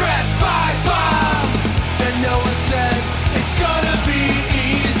really pressed by bombs, and no one said it's gonna be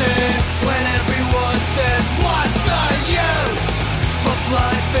easy. When everyone says what's the use, but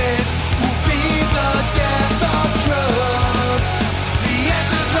blind faith will be the death of truth. The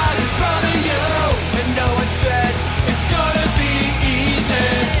answer's right in front of you, and no one said it's gonna be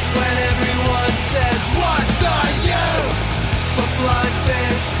easy. When everyone says what's the use, but blind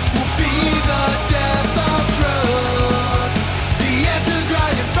faith will be the death of truth. The answer's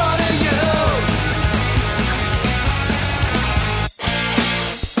right in front of you.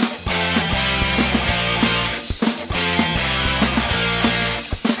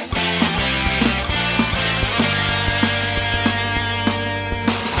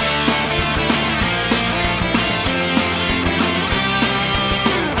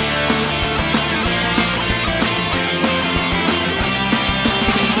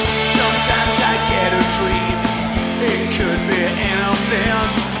 Sometimes I get a dream, it could be anything.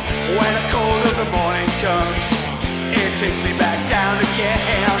 When the cold of the morning comes, it takes me back down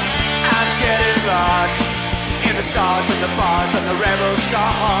again. I'm getting lost in the stars and the bars and the rebel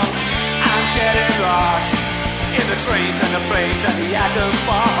songs. I'm getting lost in the trains and the planes and the atom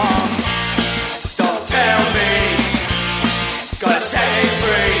bombs. Don't tell me, gonna set me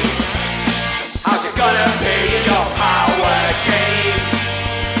free. How's it gonna be in your power game?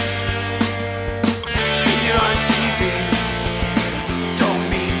 Seen it on TV, don't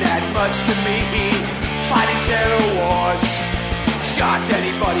mean that much to me. Fighting terror wars, shot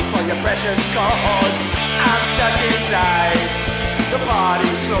anybody for your precious cause. I'm stuck inside the party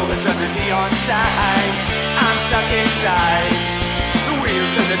slogans and the neon signs. I'm stuck inside the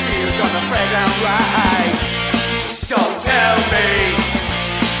wheels and the deals on the fairground ride. Don't tell me,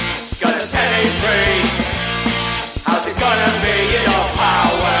 gonna set me free. How's it gonna be in your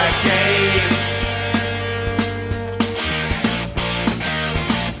power game?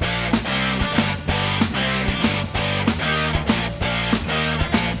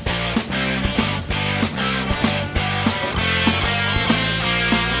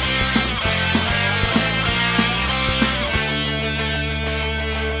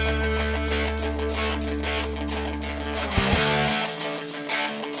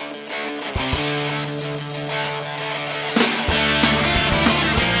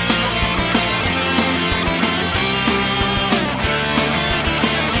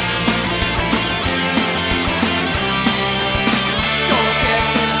 Don't get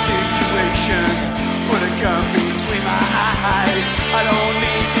this situation, put a gun between my eyes. I don't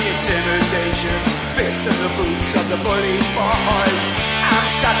need the intimidation, fists in the boots of the bully boys. I'm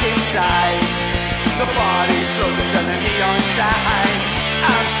stuck inside the party slogans and the neon signs.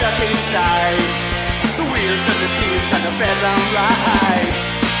 I'm stuck inside the wheels and the deals and the fairground ride.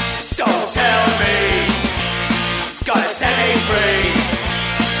 Don't tell me, gonna set me free.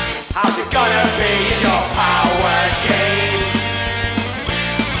 How's it gonna be in your power game?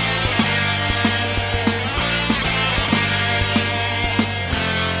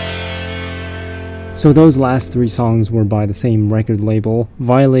 So those last three songs were by the same record label,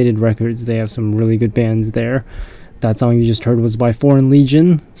 Violated Records. They have some really good bands there. That song you just heard was by Foreign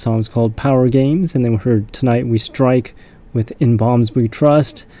Legion. The song's called Power Games. And then we heard Tonight We Strike with In Bombs We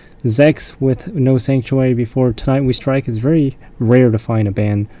Trust. Zex with No Sanctuary before Tonight We Strike. It's very rare to find a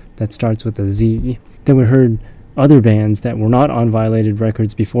band that starts with a Z. Then we heard other bands that were not on Violated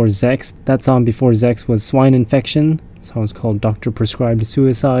Records before Zex. That song before Zex was Swine Infection. The song's called Doctor Prescribed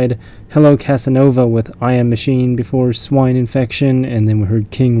Suicide. Hello Casanova with I Am Machine before Swine Infection. And then we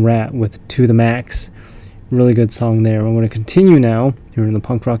heard King Rat with To The Max. Really good song there. I'm going to continue now here in the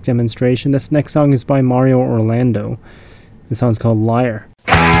punk rock demonstration. This next song is by Mario Orlando. The song's called Liar.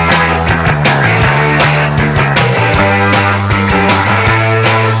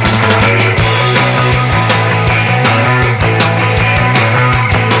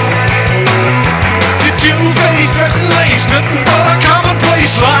 Two-faced dress and lace, nothing but a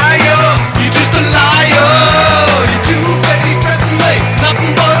commonplace liar. You're just a liar. You're two-faced dress and lace,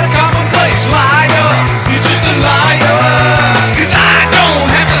 nothing but a commonplace liar. You're just a liar. 'Cause I don't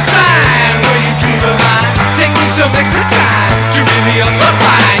have to sign where you drew the line. Take me some extra time to really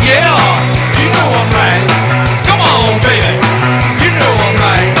unify, yeah.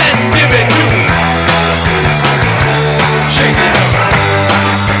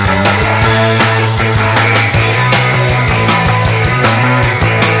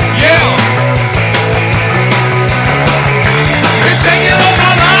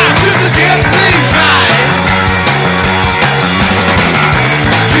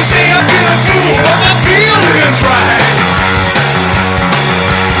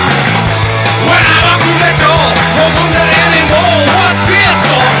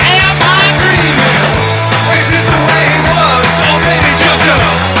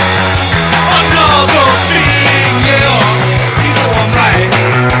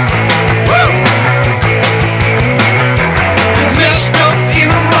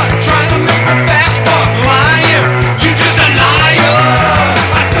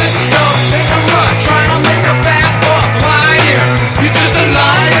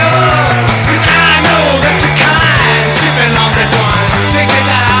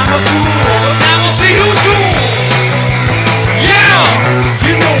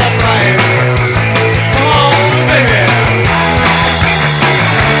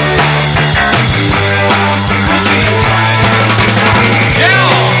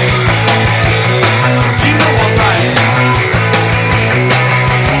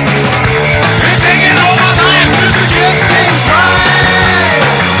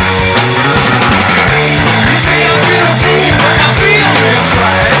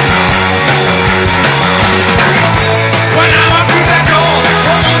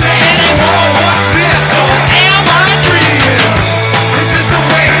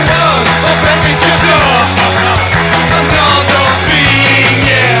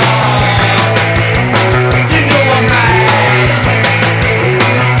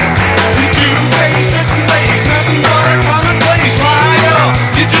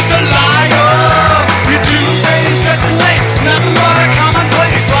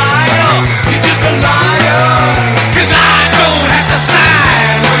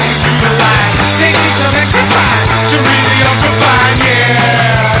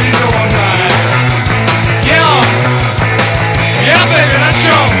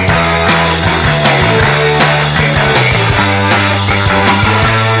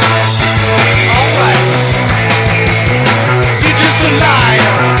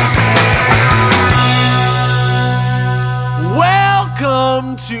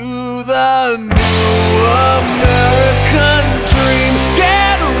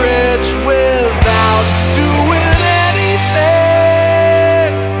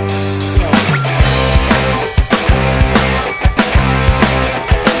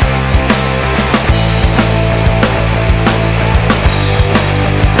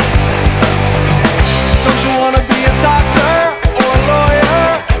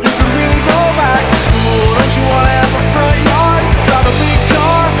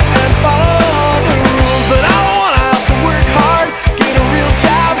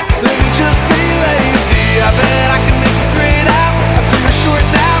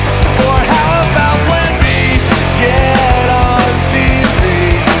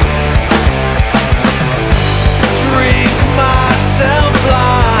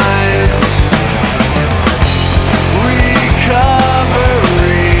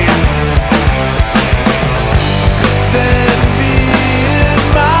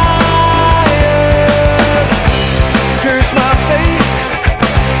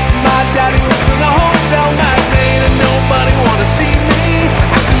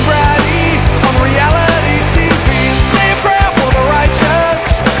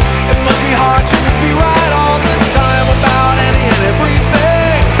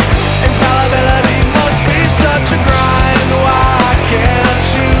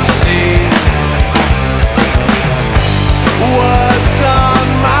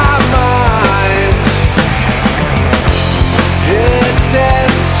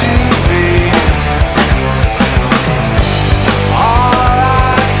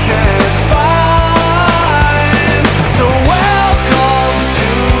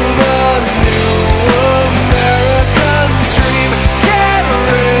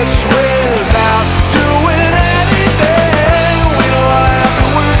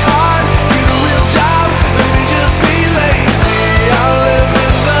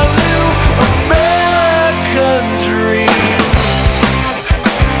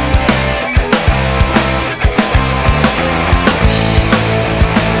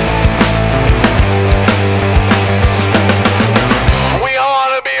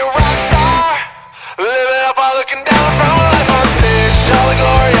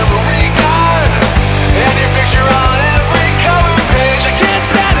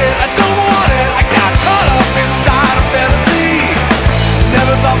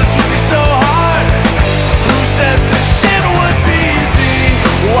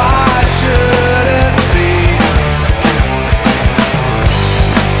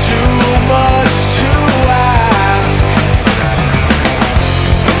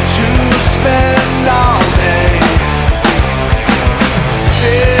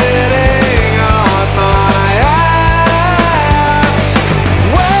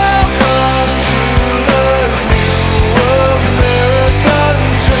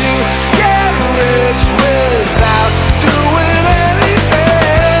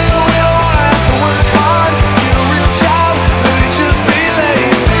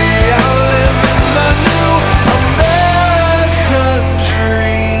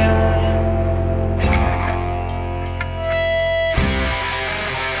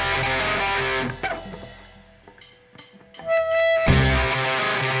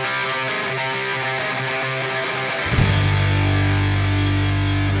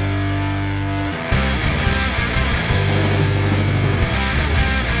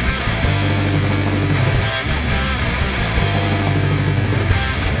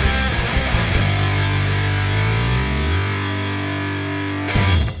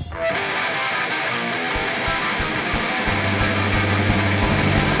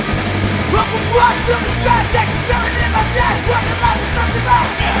 Run through the stress, taking something in my chest. Working like something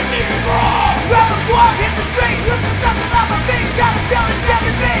else. Everything wrong. Rebels walk in the streets, losing something on my feet. Got a feeling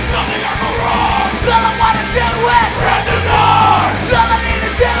every beat. Nothing ever wrong. All I wanna do is spread the north. All I need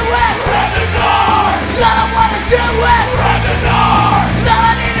to do is spread the north. All I wanna do is spread the north. All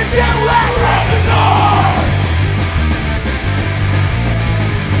I need to do is spread the north.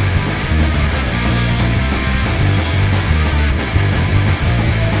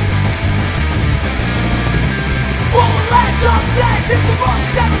 If the world's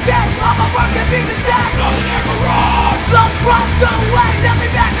never dead, all my work can be the death. Nothing ever wrong. Those problems go away, they'll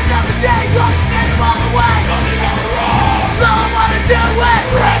be back another day. Gonna send them all away. Nothing ever wrong. All I wanna do is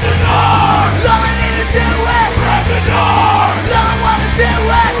spread the north. All I need to do is spread the north. All I wanna do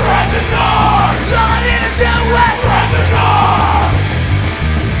is spread the north. All I need to do is spread the north.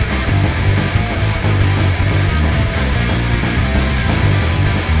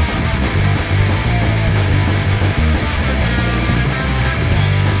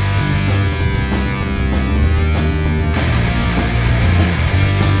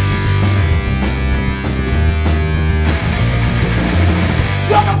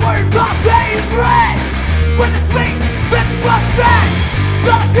 I'm paying rent when the streets bitch was back.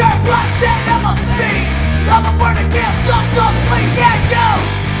 I'm a pure blood stand on my feet. I'm a born to kill some complete. Yeah, you.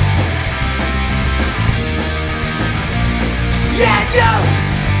 Yeah, you.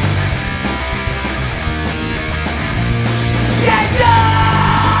 Yeah, you.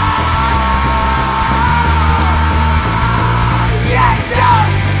 Yeah, you.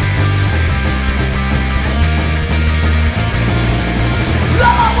 All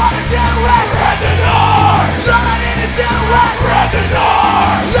I wanna do is spread the north. All I need to do is spread the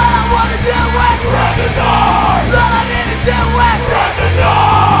north. All I wanna do is spread the north. All I need to do is spread the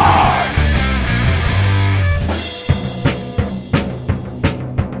north.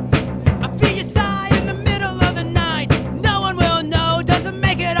 I feel you sigh in the middle of the night. No one will know, doesn't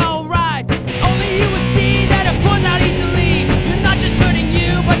make it alright. Only you will see that it pours out easily. You're not just hurting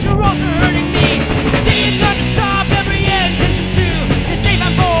you, but you're also hurting me. See, it's not to stop every intention to.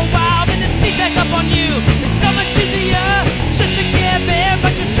 For a while, then it sneaks back up on you. It's so much easier, just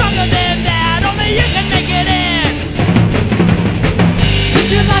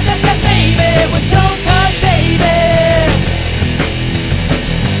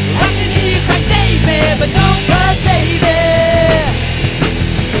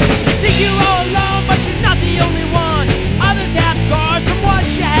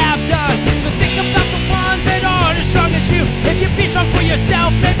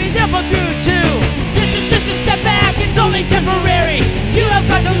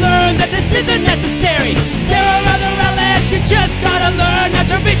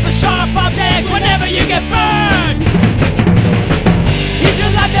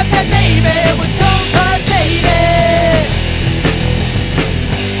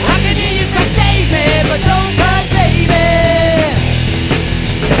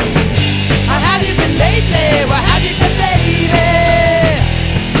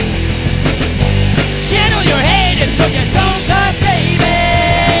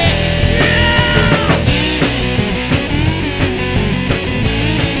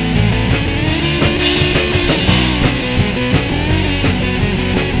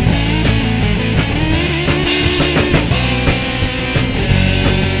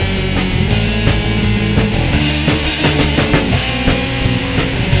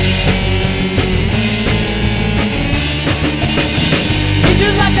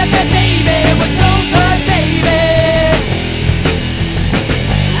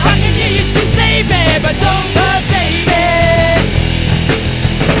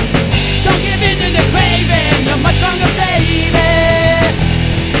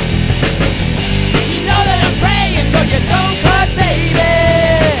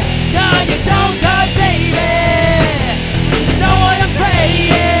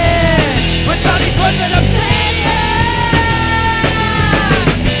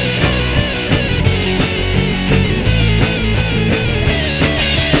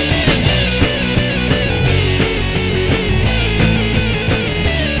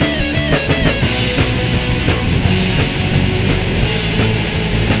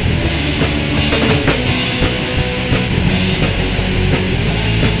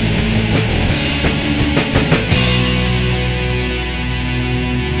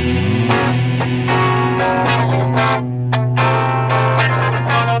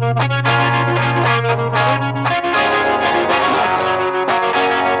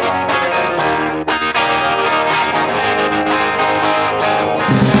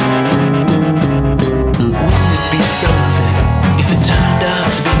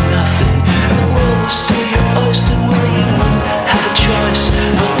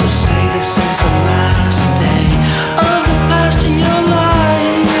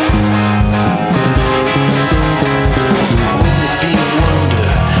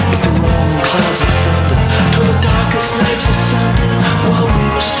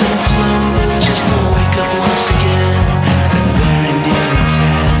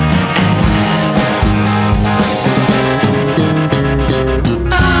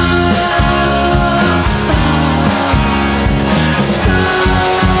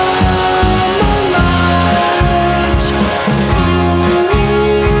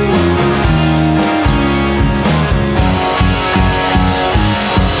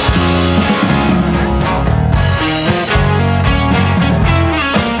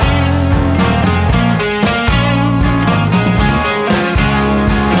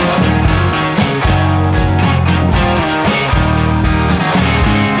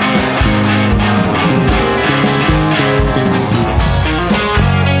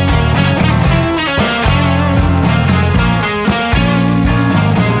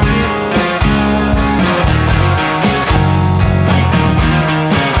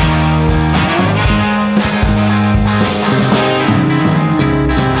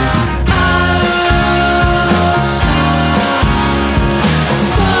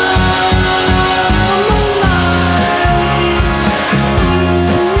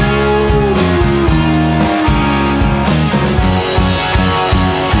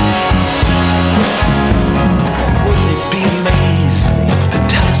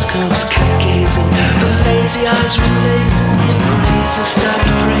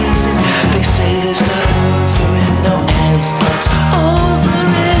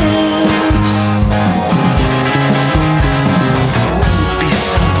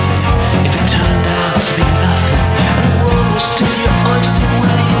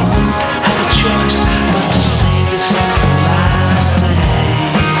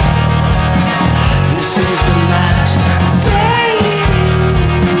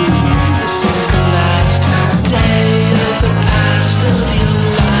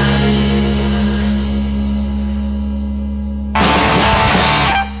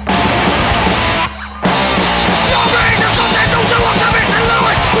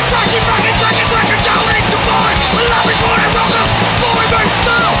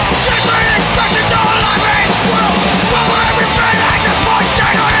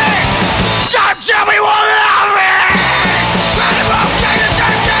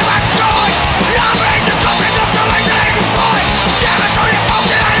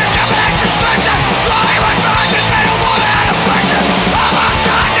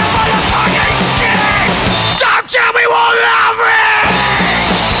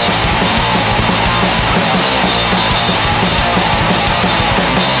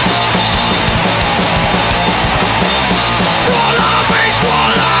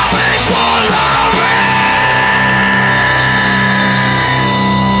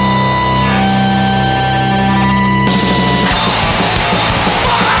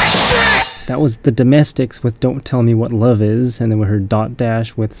That was The Domestics with Don't Tell Me What Love Is, and then we heard Dot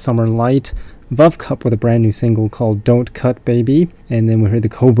Dash with Summer Light, Veuve Cup with a brand new single called Don't Cut Baby, and then we heard the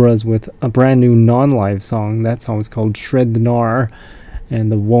Cobras with a brand new non-live song. That song was called Shred the Gnar, and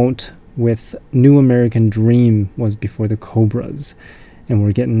the Won't with New American Dream was before the Cobras. And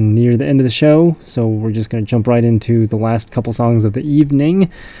we're getting near the end of the show, so we're just going to jump right into the last couple songs of the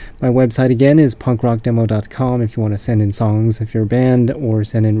evening. My website again is punkrockdemo.com if you want to send in songs if you're a band, or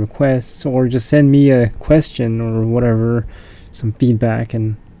send in requests, or just send me a question or whatever, some feedback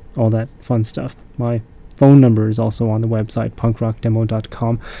and all that fun stuff. My phone number is also on the website,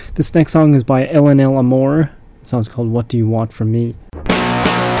 punkrockdemo.com. This next song is by LNL Amor. The song's called What Do You Want From Me?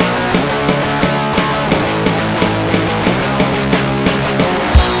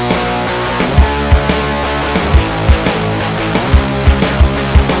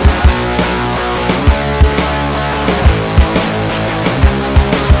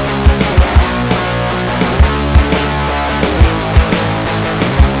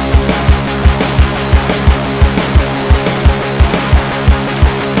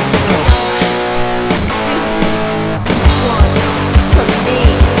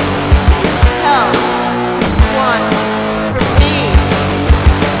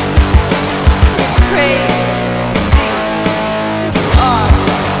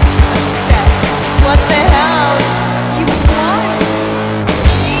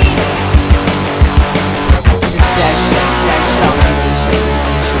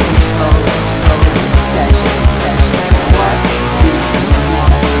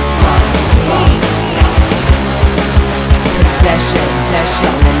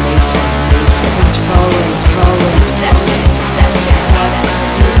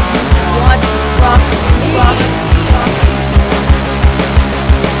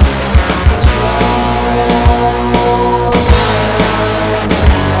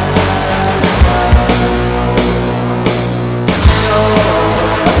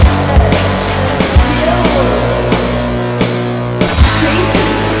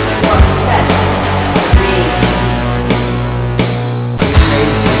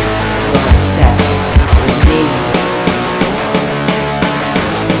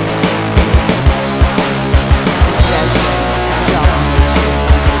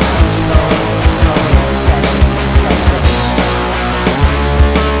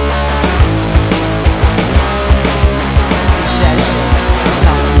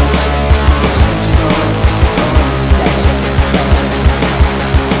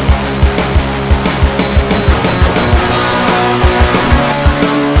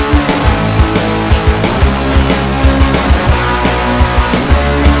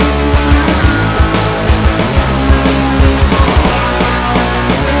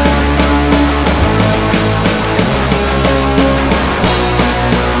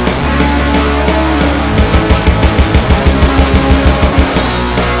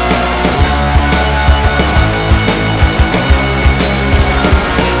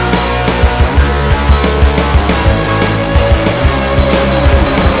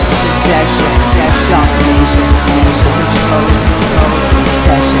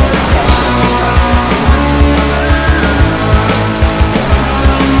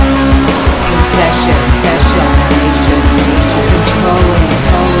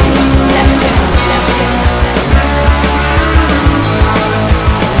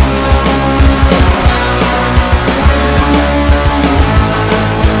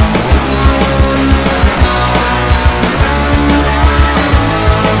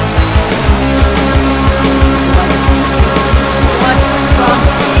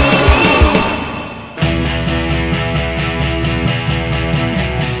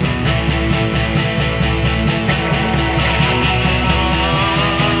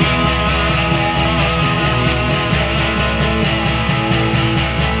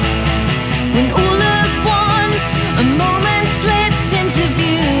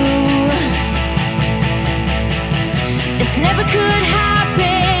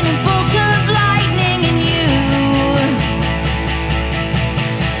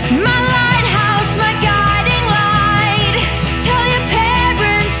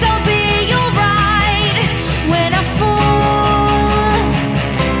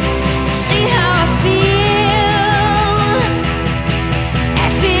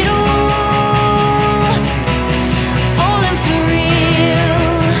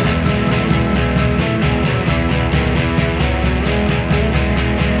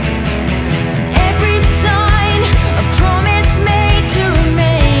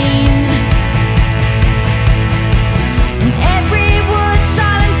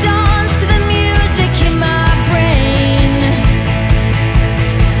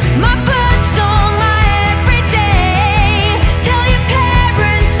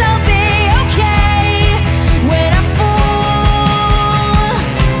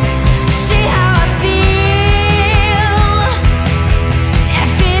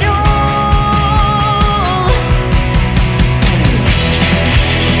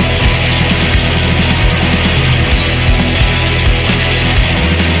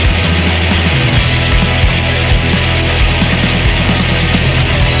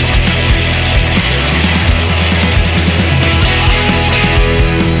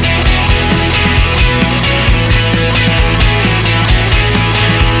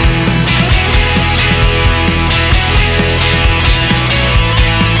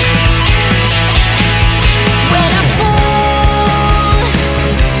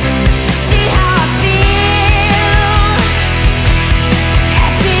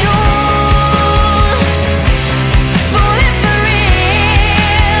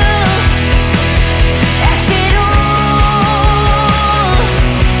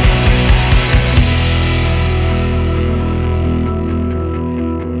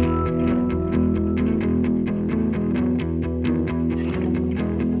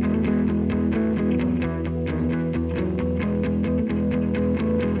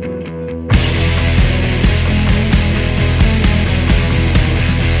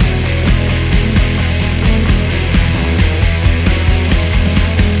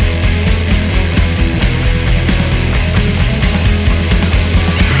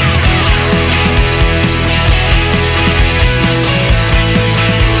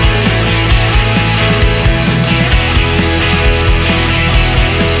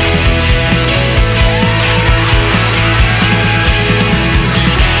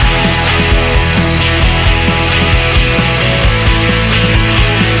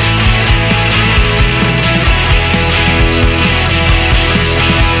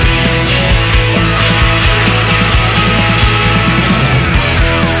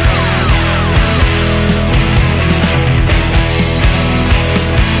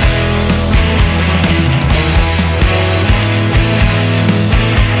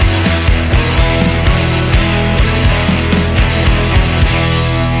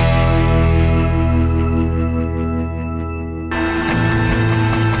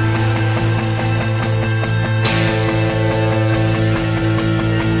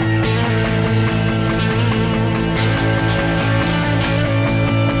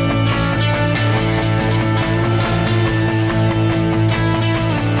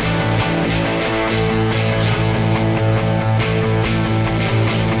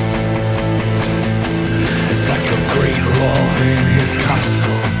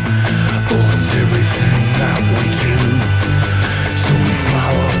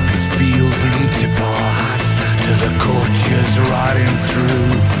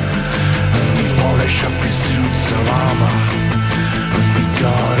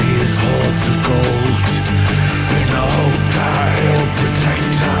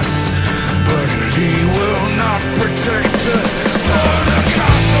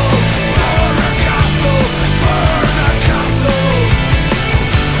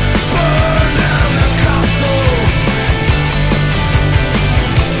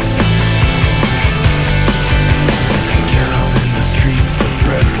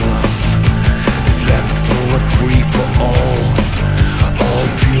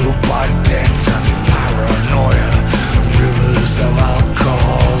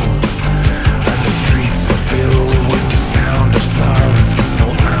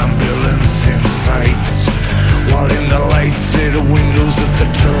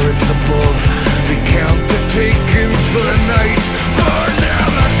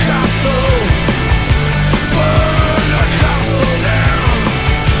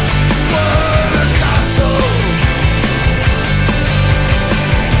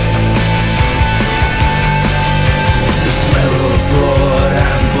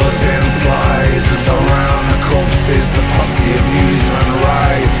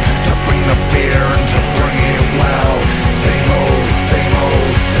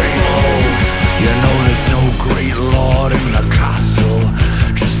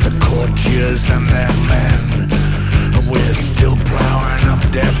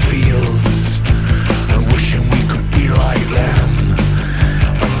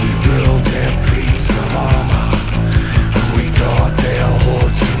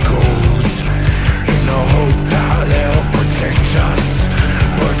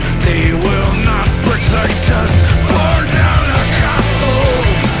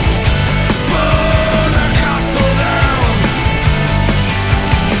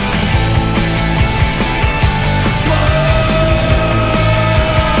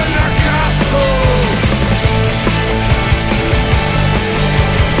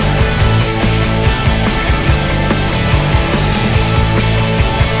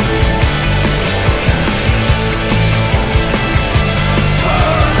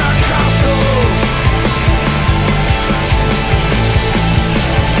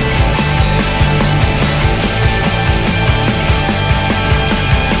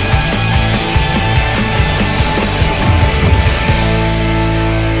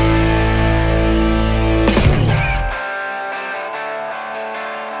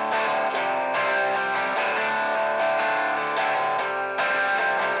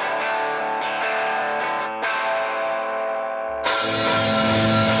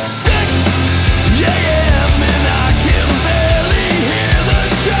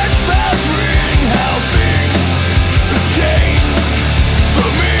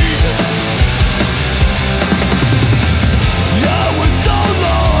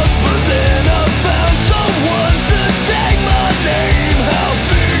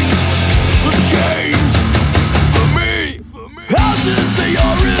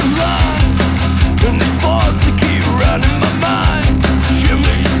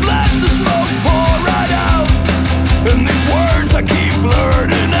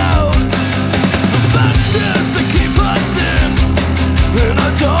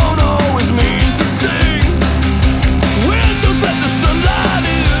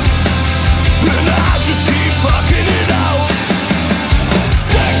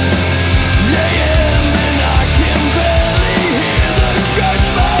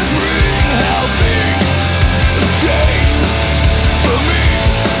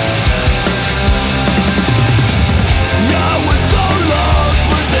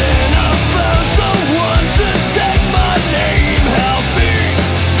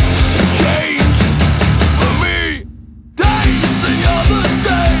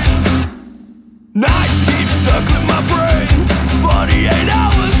 Nights keep circling my brain, 48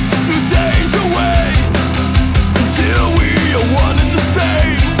 hours, 2 days away, until we are one and the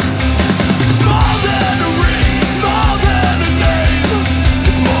same. It's more than a ring, it's more than a name,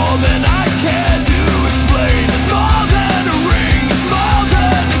 it's more than I care to explain. It's more than a ring, it's more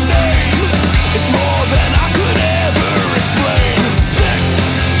than a name, it's more than I could ever explain. 6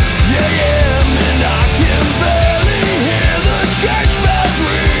 a.m. and I can barely hear the church bells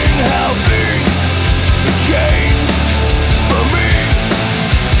ring. How things change for me.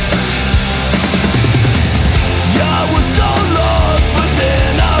 I was so lost, but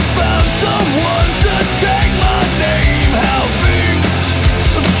then I found someone to take my name. How things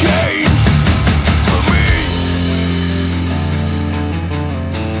have changed for me.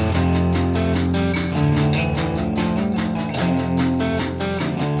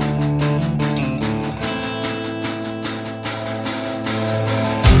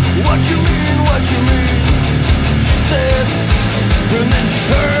 What you mean, what you mean? She said, and then she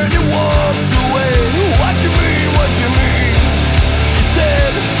turned and walked away. What you mean, what you mean? She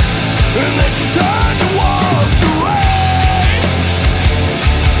said, and then she turned and walked away.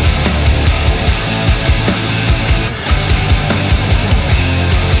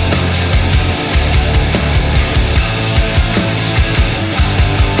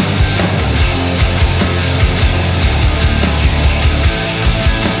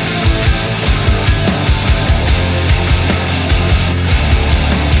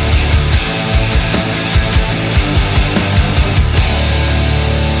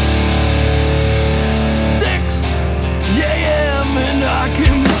 And I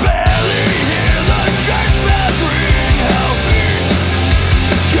can barely hear the church bells ring. How things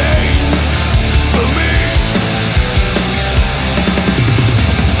change for me.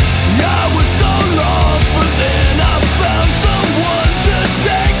 I was so lost, but then I found someone to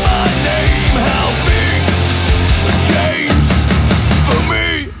take my name. How things change for me.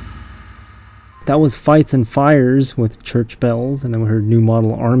 That was Fights and Fires with Church Bells, and then we heard New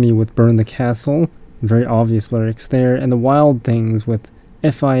Model Army with Burn the Castle. Very obvious lyrics there. And the Wild Things with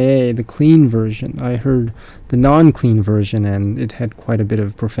FIA, the clean version. I heard the non-clean version, and it had quite a bit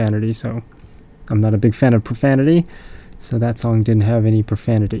of profanity, so I'm not a big fan of profanity, so that song didn't have any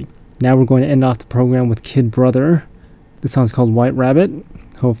profanity. Now we're going to end off the program with Kid Brother. The song's called White Rabbit.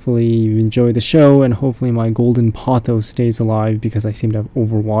 Hopefully you enjoy the show, and hopefully my golden pothos stays alive, because I seem to have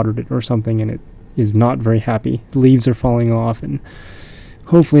overwatered it or something, and it is not very happy. The leaves are falling off, and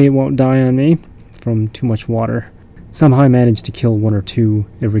hopefully it won't die on me from too much water. Somehow I managed to kill 1 or 2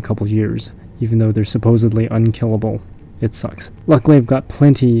 every couple years, even though they're supposedly unkillable. It sucks. Luckily I've got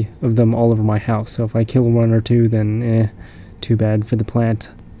plenty of them all over my house, so if I kill 1 or 2, then too bad for the plant.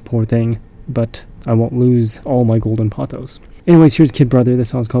 Poor thing. But I won't lose all my golden pothos. Anyways, here's Kid Brother. The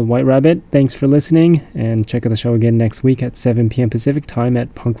song's called White Rabbit. Thanks for listening, and check out the show again next week at 7 p.m. Pacific time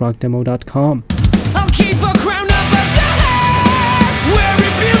at punkrockdemo.com. I'll keep a crown up at the head where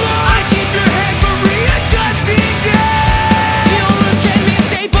it belongs. I keep your head for readjusting it. The owners can be a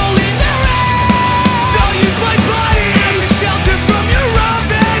staple in their head, so use my body as a shelter from your own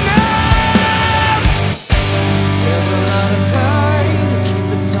venom. There's a lot of pride in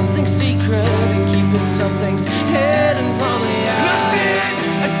keeping something secret and keeping some things hidden from the eye. I see it,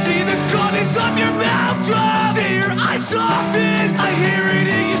 I see the corners of your mouth drop. See your eyes soften, I hear it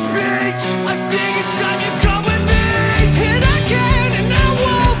in your speech. I feel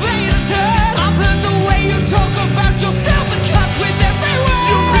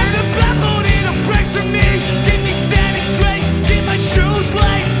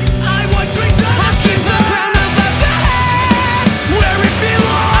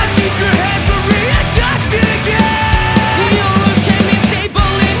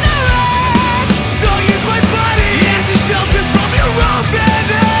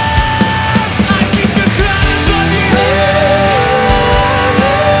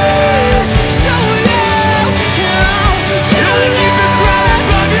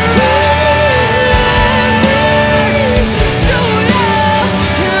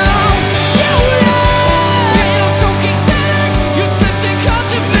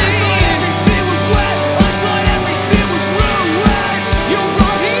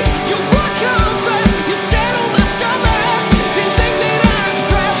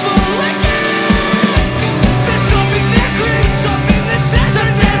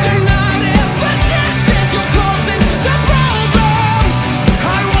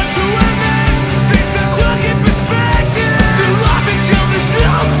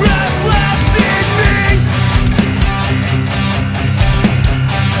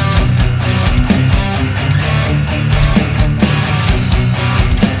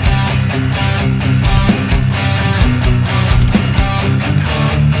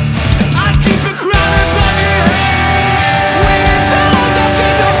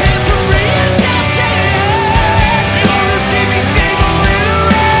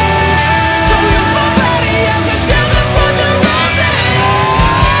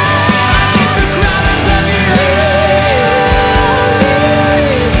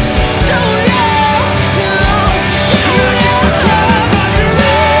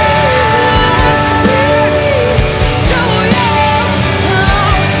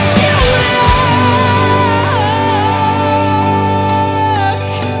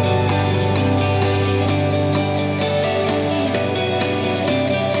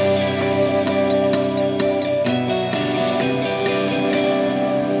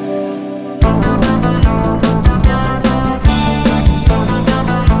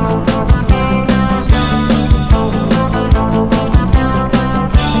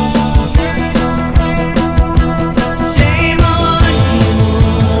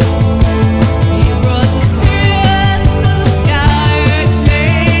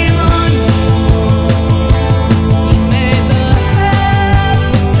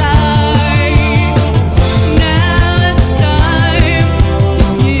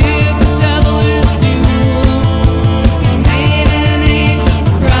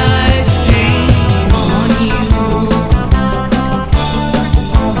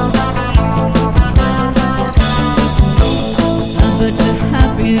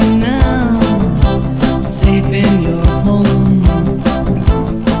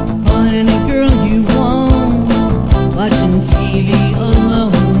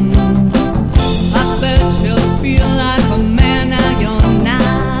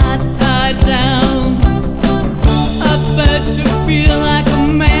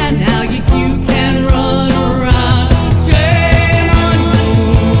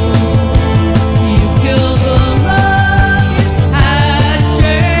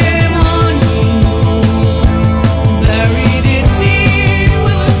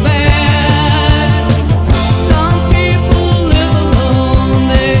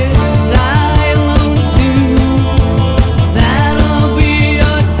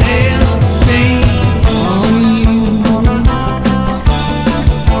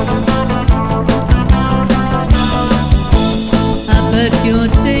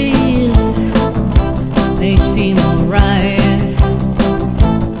days, they seem alright.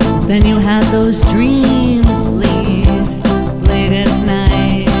 Then you have those dreams late at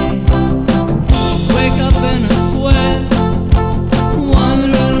night. Wake up in a sweat,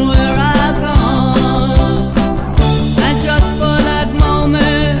 wondering where I've gone. And just for that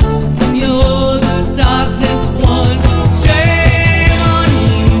moment, you're the darkness one. Shame on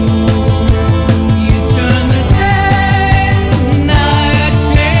you. You turn the day to night.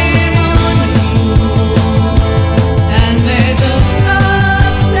 Shame on you. And made the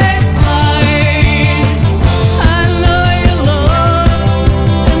stars take flight. I know you're lost,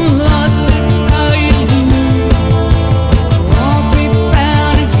 and lost is how you lose. Won't be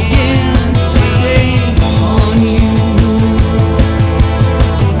found again. Shame on you.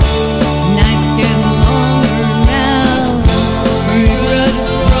 Nights get longer now, regrets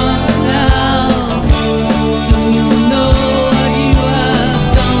run out. Soon you'll know what you have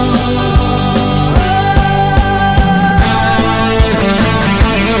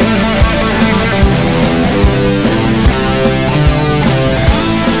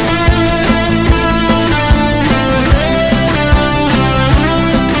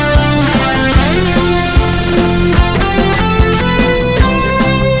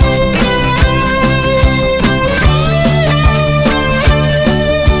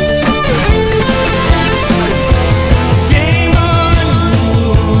Shame on you.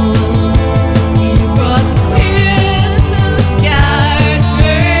 You brought the tears to the sky.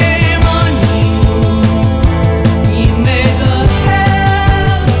 Shame on you. You made the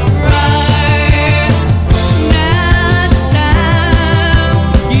heavens cry. Now it's time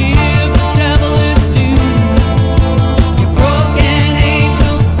to give the devil its due. Your broken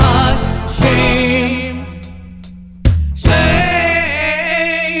angel's heart. Shame. Shame.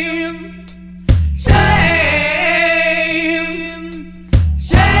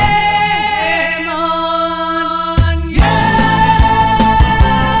 Shame on you.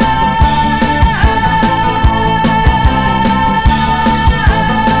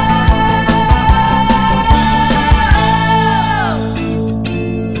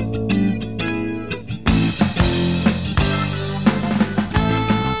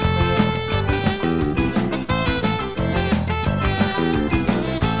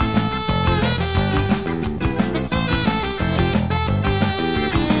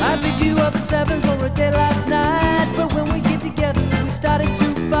 I picked you up at 7 for a day last night, but when we get together, we started